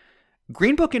 which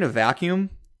Green Book in a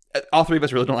vacuum, all three of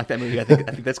us really don't like that movie. I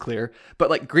think that's clear. But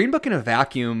like Green Book in a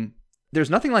vacuum, there's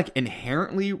nothing like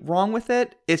inherently wrong with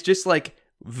it. It's just like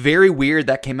very weird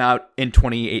that came out in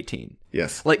 2018.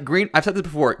 Yes. Like I've said this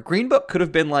before. Green Book could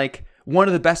have been like one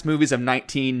of the best movies of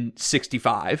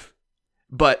 1965,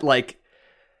 but like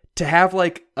to have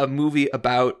like a movie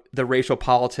about the racial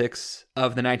politics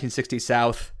of the 1960s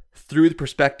South through the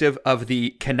perspective of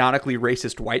the canonically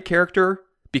racist white character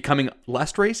becoming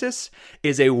less racist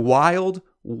is a wild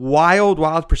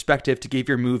perspective to give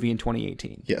your movie in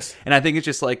 2018. Yes. And I think it's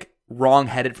just like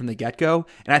wrong-headed from the get-go.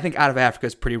 And I think Out of Africa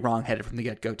is pretty wrong-headed from the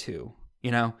get-go too,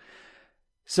 you know?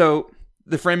 So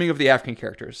the framing of the African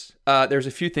characters, there's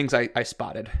a few things I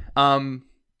spotted.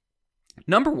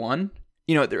 Number one,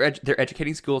 you know, they're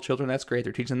educating school children. That's great.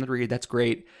 They're teaching them to read. That's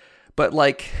great. But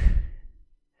like,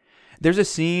 there's a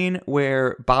scene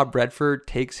where Bob Redford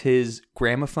takes his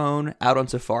gramophone out on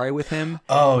safari with him.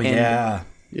 Oh, yeah.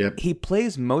 Yep. He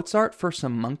plays Mozart for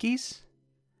some monkeys.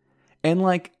 And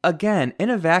like, again, in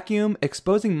a vacuum,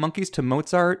 exposing monkeys to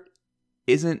Mozart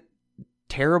isn't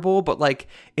terrible, but like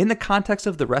in the context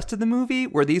of the rest of the movie,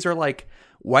 where these are like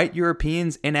white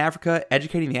Europeans in Africa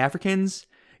educating the Africans,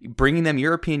 bringing them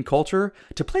European culture,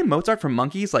 to play Mozart for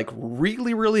monkeys like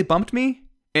really, really bumped me.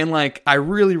 And like, I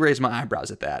really raised my eyebrows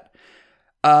at that.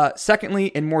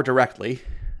 Secondly, and more directly,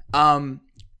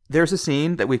 there's a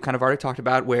scene that we've kind of already talked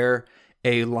about where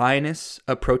a lioness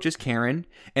approaches Karen,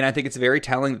 and I think it's very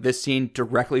telling that this scene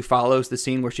directly follows the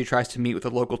scene where she tries to meet with a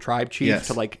local tribe chief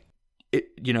to like,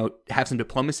 have some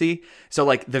diplomacy. So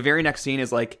like the very next scene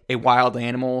is like a wild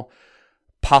animal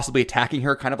possibly attacking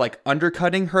her, kind of like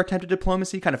undercutting her attempted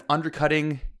diplomacy, kind of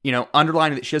undercutting,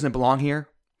 underlining that she doesn't belong here,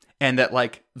 and that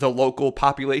like the local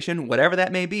population, whatever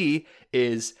that may be,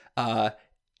 is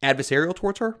adversarial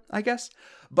towards her, I guess.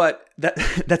 But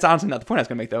that's honestly not the point I was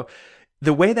going to make, though.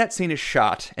 The way that scene is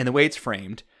shot and the way it's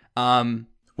framed.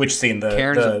 Which scene?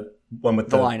 The one with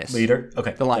the lioness leader?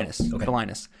 Okay. The lioness. Okay. The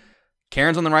lioness.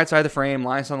 Karen's on the right side of the frame.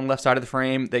 Lioness on the left side of the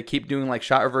frame. They keep doing like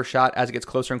shot reverse shot as it gets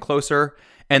closer and closer.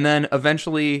 And then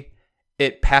eventually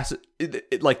it passes.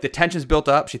 Like the tension's built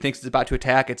up. She thinks it's about to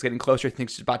attack. It's getting closer.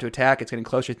 Thinks it's about to attack. It's getting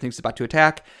closer. Thinks it's about to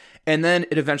attack. And then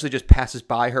it eventually just passes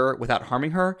by her without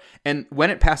harming her. And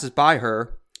when it passes by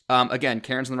her, again,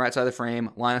 Karen's on the right side of the frame,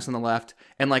 Linus on the left,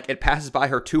 and like it passes by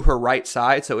her to her right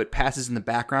side, so it passes in the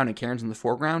background and Karen's in the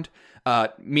foreground,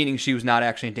 meaning she was not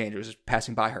actually in danger, it was just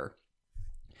passing by her.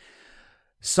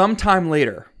 Sometime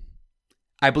later,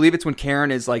 I believe it's when Karen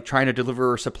is like trying to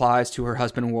deliver supplies to her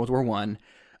husband in World War I,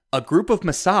 a group of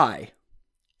Maasai,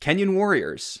 Kenyan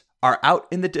warriors, are out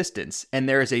in the distance, and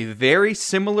there is a very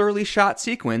similarly shot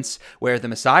sequence where the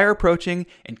Maasai are approaching,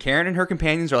 and Karen and her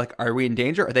companions are like, are we in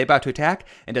danger? Are they about to attack?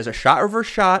 And does a shot reverse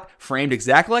shot framed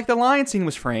exactly like the lion scene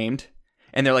was framed,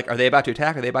 and they're like, are they about to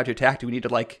attack? Are they about to attack? Do we need to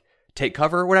like take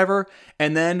cover or whatever?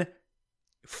 And then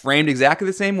framed exactly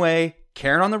the same way,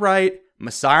 Karen on the right,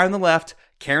 Maasai on the left,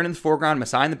 Karen in the foreground,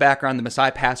 Maasai in the background, the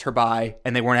Maasai pass her by,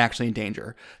 and they weren't actually in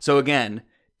danger. So again,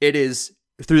 it is,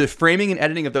 through the framing and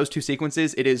editing of those two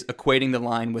sequences, it is equating the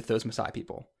line with those Maasai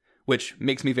people, which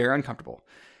makes me very uncomfortable.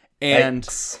 And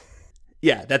yikes.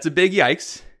 Yeah, that's a big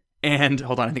yikes. And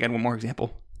hold on, I think I had one more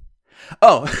example.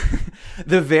 Oh,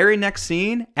 the very next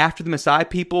scene after the Maasai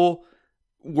people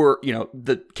were,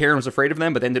 the Karen was afraid of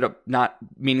them, but they ended up not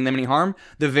meaning them any harm.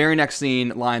 The very next scene,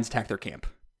 lions attack their camp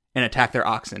and attack their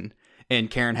oxen.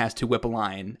 And Karen has to whip a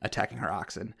lion attacking her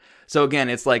oxen. So again,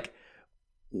 it's like,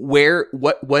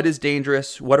 what is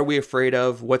dangerous? What are we afraid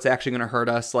of? What's actually going to hurt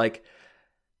us? Like,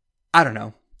 I don't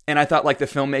know. And I thought like the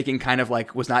filmmaking kind of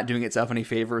like was not doing itself any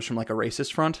favors from like a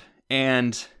racist front.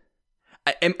 And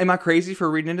am I crazy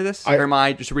for reading into this? Or am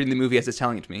I just reading the movie as it's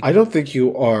telling it to me? I don't think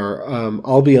you are.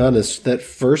 I'll be honest. The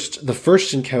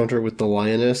first encounter with the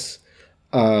lioness,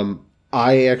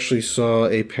 I actually saw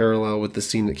a parallel with the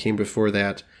scene that came before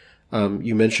that.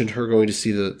 You mentioned her going to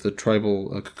see the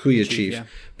tribal Kikuyu chief, yeah.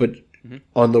 but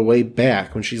on the way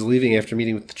back, when she's leaving after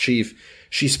meeting with the chief,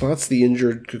 she spots the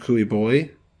injured Kukui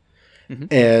boy.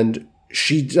 And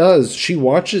she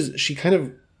kind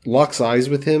of locks eyes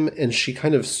with him, and she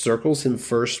kind of circles him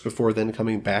first before then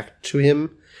coming back to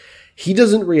him. He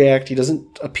doesn't react. He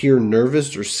doesn't appear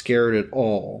nervous or scared at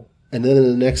all. And then in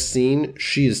the next scene,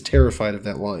 she is terrified of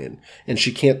that lion. And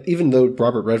she can't, even though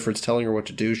Robert Redford's telling her what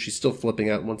to do, she's still flipping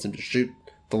out and wants him to shoot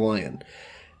the lion.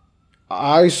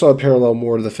 I saw a parallel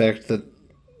more to the fact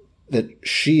that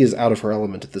she is out of her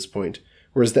element at this point.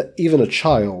 Whereas that even a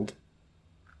child,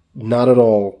 not at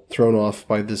all thrown off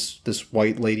by this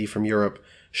white lady from Europe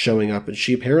showing up, and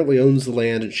she apparently owns the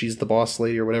land and she's the boss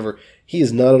lady or whatever, he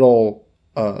is not at all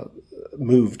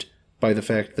moved by the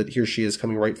fact that here she is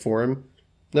coming right for him.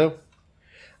 No.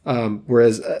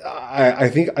 Whereas I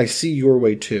think I see your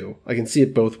way too. I can see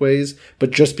it both ways,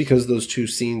 but just because those two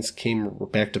scenes came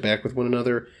back to back with one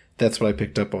another, that's what I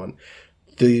picked up on.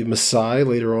 The Maasai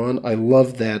later on, I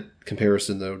love that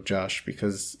comparison though, Josh,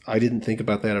 because I didn't think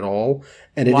about that at all.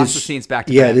 And it Lots is of scenes back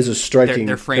to back. back. It is a striking.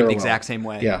 They're framed the exact same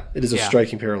way. Yeah, it is a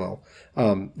striking parallel.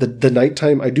 The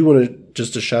nighttime, I do want to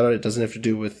just a shout out. It doesn't have to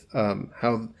do with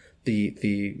how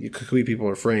the Kukui people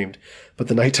are framed, but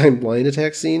the nighttime lion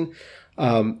attack scene,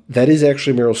 that is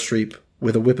actually Meryl Streep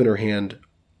with a whip in her hand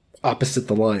opposite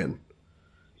the lion.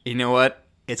 You know what?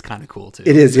 It's kind of cool too.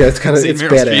 It is, yeah. It's kind of it's Meryl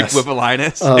badass. Streep whip a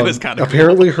lioness. It was kind of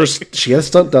apparently cool. She has a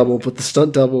stunt double, but the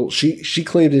stunt double she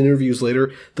claimed in interviews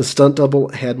later the stunt double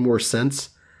had more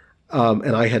sense,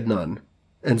 and I had none,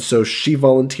 and so she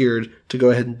volunteered to go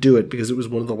ahead and do it because it was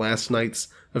one of the last nights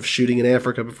of shooting in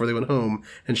Africa before they went home,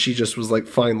 and she just was like,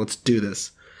 "Fine, let's do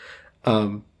this."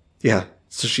 Yeah.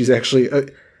 So she's actually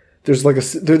there's like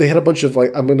they had a bunch of,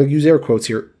 like, I'm going to use air quotes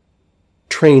here,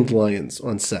 trained lions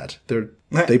on set.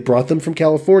 They brought them from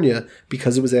California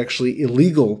because it was actually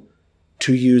illegal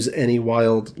to use any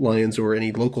wild lions or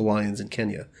any local lions in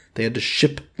Kenya. They had to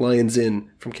ship lions in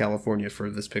from California for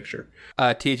this picture.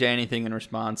 TJ, anything in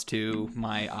response to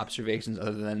my observations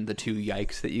other than the two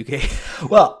yikes that you gave?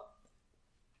 Well,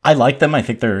 I like them. I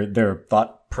think they're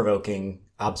thought-provoking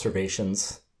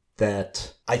observations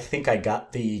that I think I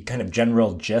got the kind of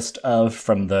general gist of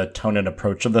from the tone and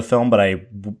approach of the film, but I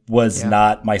was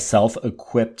not myself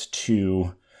equipped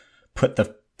to put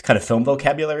the kind of film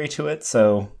vocabulary to it.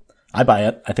 So I buy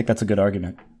it. I think that's a good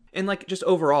argument. And like just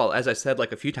overall, as I said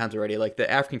like a few times already, like the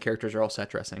African characters are all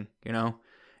set dressing, you know?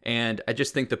 And I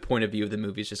just think the point of view of the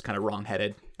movie is just kind of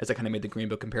wrong-headed, as I kind of made the Green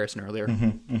Book comparison earlier.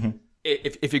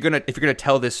 If you're gonna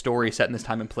tell this story set in this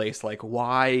time and place, like,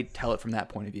 why tell it from that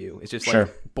point of view? It's just like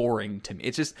boring to me.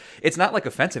 It's not like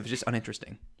offensive. It's just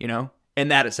uninteresting, you know.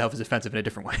 And that itself is offensive in a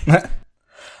different way.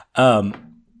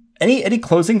 Any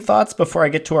closing thoughts before I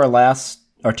get to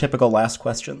our typical last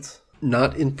questions?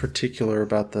 Not in particular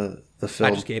about the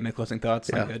film. I just gave my closing thoughts.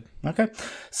 Yeah. I'm good. Okay,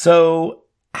 so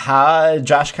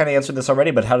Josh kind of answered this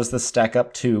already, but how does this stack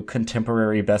up to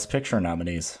contemporary Best Picture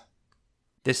nominees?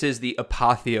 This is the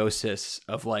apotheosis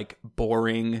of like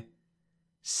boring,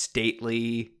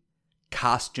 stately,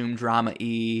 costume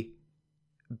drama-y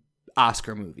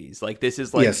Oscar movies. Like this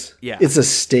is like, it's a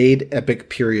staid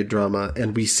epic period drama,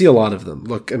 and we see a lot of them.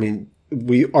 Look, I mean,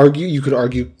 you could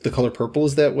argue The Color Purple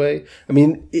is that way. I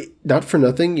mean, not for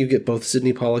nothing, you get both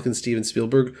Sidney Pollack and Steven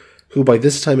Spielberg, who by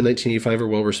this time in 1985 are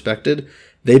well respected.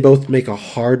 They both make a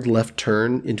hard left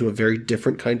turn into a very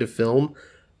different kind of film.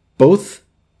 Both.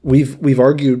 We've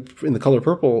argued in the Color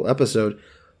Purple episode,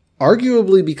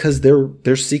 arguably because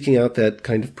they're seeking out that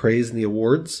kind of praise in the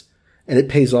awards, and it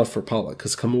pays off for Pollack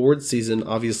because come awards season,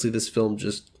 obviously this film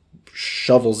just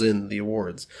shovels in the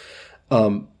awards.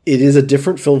 It is a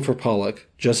different film for Pollack,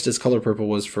 just as Color Purple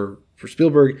was for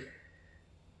Spielberg,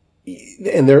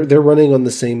 and they're running on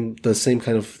the same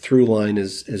kind of through line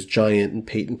as Giant and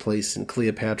Peyton Place and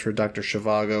Cleopatra, Dr.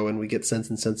 Zhivago, and we get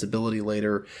Sense and Sensibility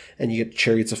later, and you get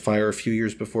Chariots of Fire a few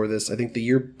years before this. I think the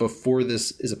year before this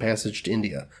is A Passage to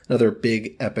India, another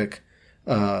big epic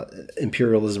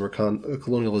imperialism or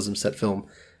colonialism set film.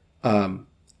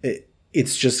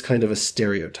 It's just kind of a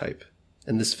stereotype,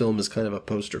 and this film is kind of a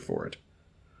poster for it.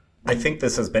 I think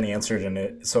this has been answered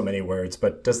in so many words,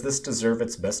 but does this deserve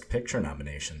its Best Picture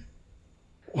nomination?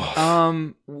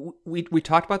 We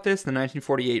talked about this in the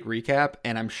 1948 recap,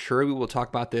 and I'm sure we will talk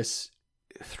about this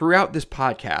throughout this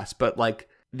podcast, but like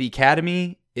the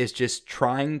Academy is just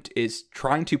trying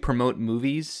to promote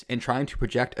movies and trying to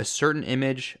project a certain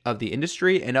image of the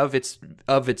industry and of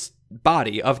its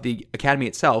body, of the Academy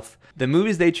itself. The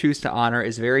movies they choose to honor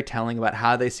is very telling about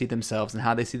how they see themselves and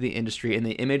how they see the industry and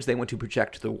the image they want to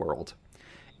project to the world.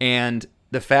 And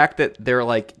the fact that they're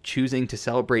like choosing to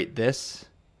celebrate this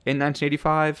in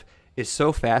 1985 is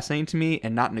so fascinating to me,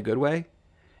 and not in a good way.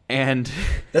 And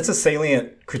that's a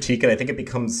salient critique, and I think it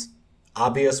becomes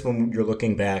obvious when you're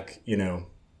looking back,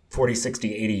 40,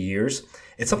 60, 80 years.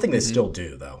 It's something they still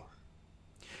do, though.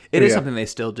 It is something they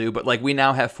still do, but like we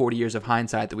now have 40 years of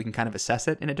hindsight that we can kind of assess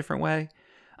it in a different way.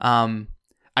 I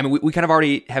mean, we kind of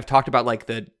already have talked about like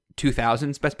the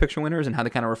 2000s Best Picture winners and how they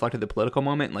kind of reflected the political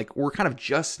moment. Like we're kind of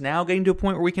just now getting to a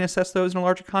point where we can assess those in a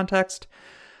larger context.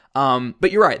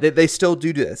 But you're right. They still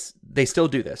do this. They still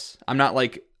do this. I'm not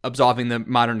like absolving the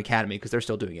modern academy because they're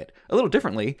still doing it a little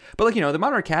differently. But like, the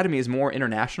modern academy is more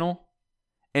international.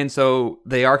 And so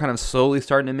they are kind of slowly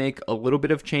starting to make a little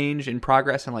bit of change and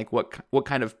progress in like what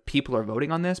kind of people are voting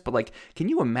on this. But like, can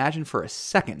you imagine for a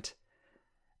second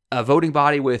a voting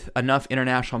body with enough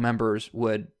international members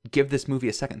would give this movie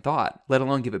a second thought, let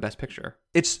alone give it Best Picture?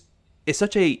 It's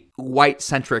such a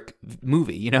white-centric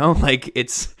movie, Like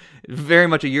it's very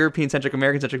much a European-centric,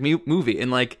 American-centric movie, and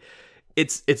like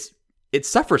it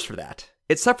suffers for that.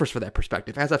 It suffers for that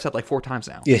perspective, as I've said like 4 times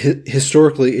now. Yeah,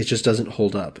 historically, it just doesn't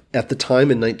hold up. At the time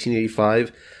in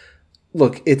 1985,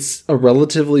 look, it's a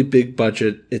relatively big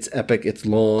budget. It's epic. It's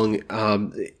long.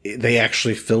 They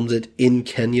actually filmed it in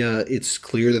Kenya. It's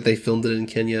clear that they filmed it in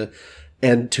Kenya.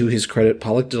 And to his credit,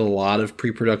 Pollock did a lot of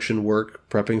pre-production work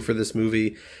prepping for this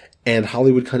movie. And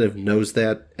Hollywood kind of knows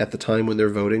that at the time when they're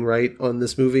voting right on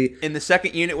this movie. And the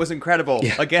second unit was incredible.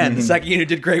 Yeah. Again, the second unit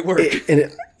did great work.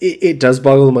 It does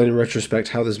boggle the mind in retrospect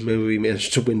how this movie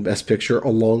managed to win Best Picture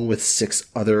along with 6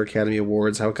 other Academy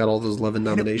Awards, how it got all those 11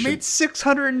 nominations. And it made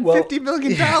 $650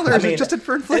 million adjusted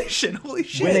for inflation. Holy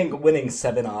shit. Winning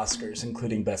 7 Oscars,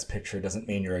 including Best Picture, doesn't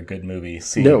mean you're a good movie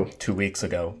seen 2 weeks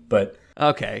ago. But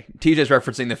okay, TJ's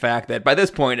referencing the fact that by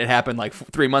this point it happened like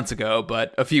 3 months ago,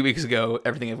 but a few weeks ago,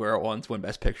 Everything Everywhere at Once won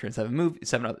Best Picture and 7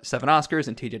 Oscars,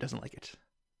 and TJ doesn't like it.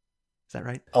 Is that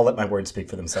right? I'll let my words speak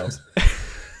for themselves.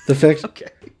 The fact,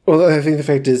 well, I think the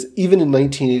fact is, even in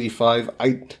 1985,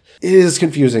 it is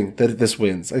confusing that this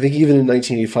wins. I think even in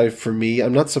 1985, for me,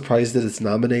 I'm not surprised that it's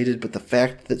nominated, but the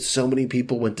fact that so many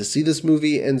people went to see this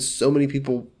movie and so many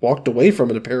people walked away from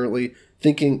it apparently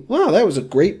thinking, wow, that was a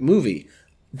great movie.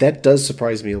 That does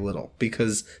surprise me a little,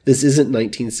 because this isn't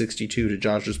 1962, to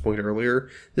Josh's point earlier.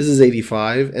 This is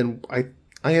 85, and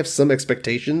I have some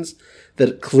expectations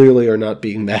that clearly are not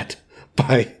being met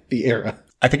by the era.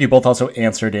 I think you both also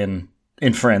answered in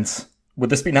inference. Would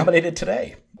this be nominated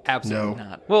today? Absolutely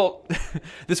not. Well,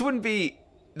 this would be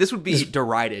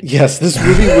derided. Yes, this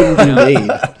movie wouldn't be made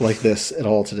like this at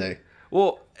all today.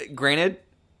 Well, granted,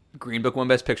 Green Book won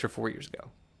Best Picture 4 years ago.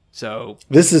 So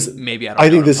this is maybe I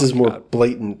think this is more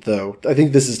blatant, though. I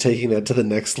think this is taking that to the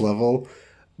next level.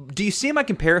 Do you see my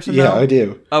comparison? Yeah, though, I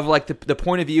do. Of like the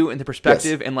point of view and the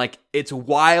perspective, yes. And like it's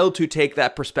wild to take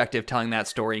that perspective telling that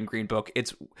story in Green Book.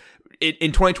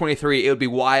 In 2023, it would be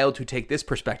wild to take this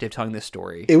perspective telling this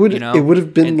story. It would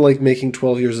have been like making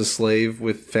 12 Years a Slave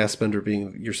with Fassbender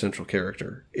being your central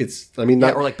character.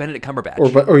 Not or like Benedict Cumberbatch or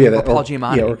Paul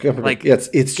Giamatti. Yeah, or Cumberbatch. Like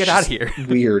it's get out of here.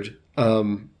 Weird.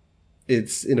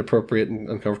 It's inappropriate and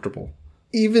uncomfortable.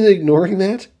 Even ignoring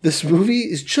that, this movie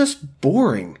is just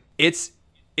boring. It's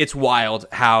wild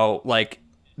how like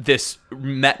this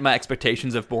met my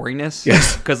expectations of boringness.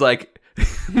 Yes, because like.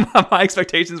 My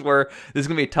expectations were this is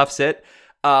gonna be a tough sit.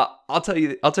 I'll tell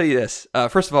you this.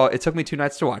 First of all, it took me 2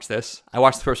 nights to watch this. I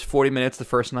watched the first 40 minutes the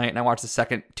first night, and I watched the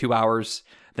second 2 hours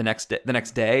the next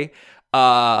day.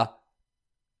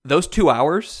 Those 2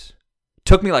 hours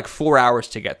took me like 4 hours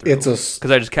to get through.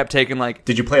 Because I just kept taking like.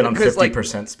 Did you play it on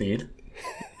 50% speed?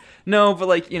 No, but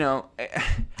like I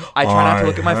try not to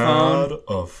look at my phone.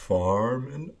 A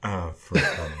farm in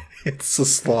Africa. It's a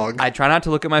slog. I try not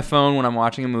to look at my phone when I'm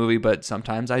watching a movie, but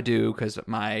sometimes I do because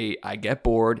I get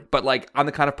bored. But like I'm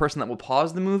the kind of person that will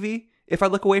pause the movie if I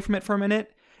look away from it for a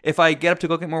minute. If I get up to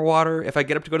go get more water, if I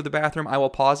get up to go to the bathroom, I will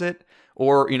pause it.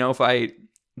 Or if I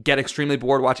get extremely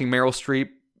bored watching Meryl Streep,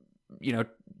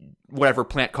 whatever,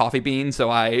 plant coffee beans,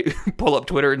 so I pull up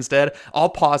Twitter instead, I'll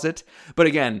pause it. But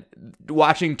again,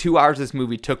 watching 2 hours of this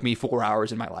movie took me 4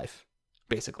 hours in my life,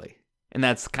 basically. And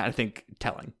that's kind of,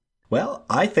 telling. Well,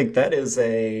 I think that is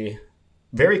a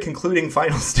very concluding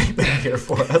final statement here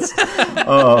for us.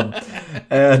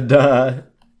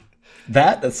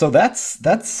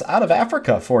 That's Out of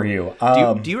Africa for you.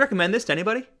 Do you recommend this to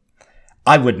anybody?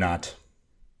 I would not.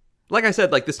 Like I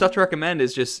said, like the stuff to recommend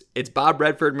is just it's Bob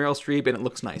Redford, Meryl Streep, and it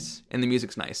looks nice, and the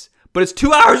music's nice. But it's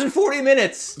 2 hours and 40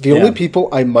 minutes. The only people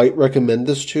I might recommend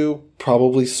this to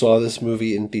probably saw this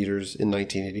movie in theaters in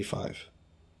 1985.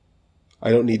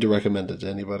 I don't need to recommend it to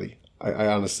anybody. I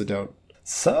honestly don't.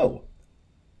 So,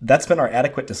 that's been our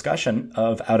adequate discussion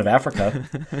of Out of Africa.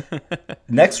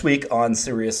 Next week on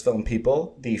Serious Film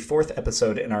People, the 4th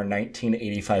episode in our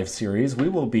 1985 series, we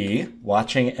will be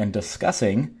watching and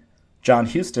discussing John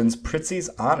Huston's Prizzi's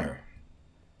Honor.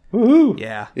 Woohoo!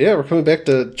 Yeah. Yeah, we're coming back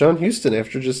to John Huston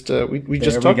after just we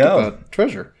just talked about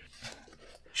Treasure.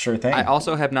 Sure thing. I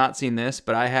also have not seen this,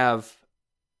 but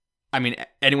I mean,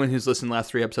 anyone who's listened to the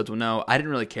last 3 episodes will know I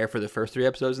didn't really care for the first 3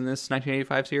 episodes in this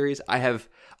 1985 series. I have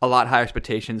a lot higher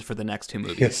expectations for the next 2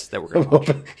 movies that we're going to watch.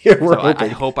 I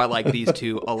hope I like these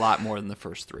 2 a lot more than the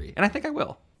first 3, and I think I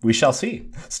will. We shall see.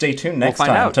 Stay tuned next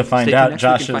time to find out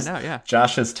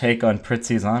Josh's take on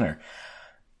Prizzi's Honor.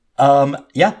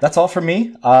 Yeah, that's all for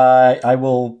me. I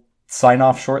will sign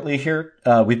off shortly here.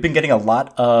 We've been getting a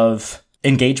lot of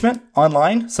engagement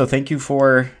online, so thank you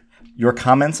for your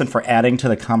comments and for adding to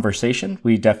the conversation.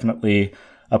 We definitely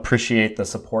appreciate the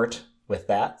support with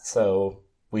that. So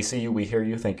we see you, we hear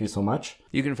you. Thank you so much.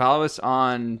 You can follow us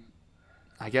on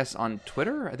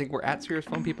Twitter. I think we're at Serious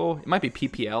Film People. It might be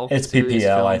PPL. It's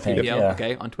PPL, I think. PPL, yeah.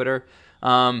 Okay, on Twitter.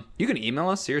 You can email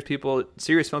us,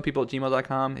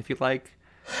 seriousseriousfilmpeople@gmail.com if you'd like.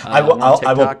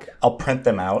 I'll print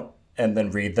them out and then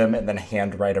read them and then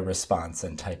handwrite a response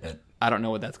and type it. I don't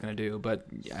know what that's going to do, but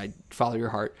I follow your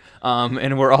heart.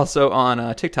 And we're also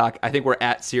on TikTok. I think we're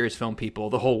at Serious Film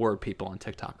People, the whole word people on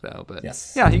TikTok, though. But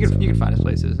yes. Yeah, you can find us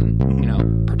places and,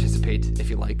 participate if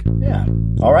you like. Yeah.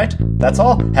 All right. That's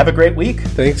all. Have a great week.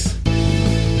 Thanks.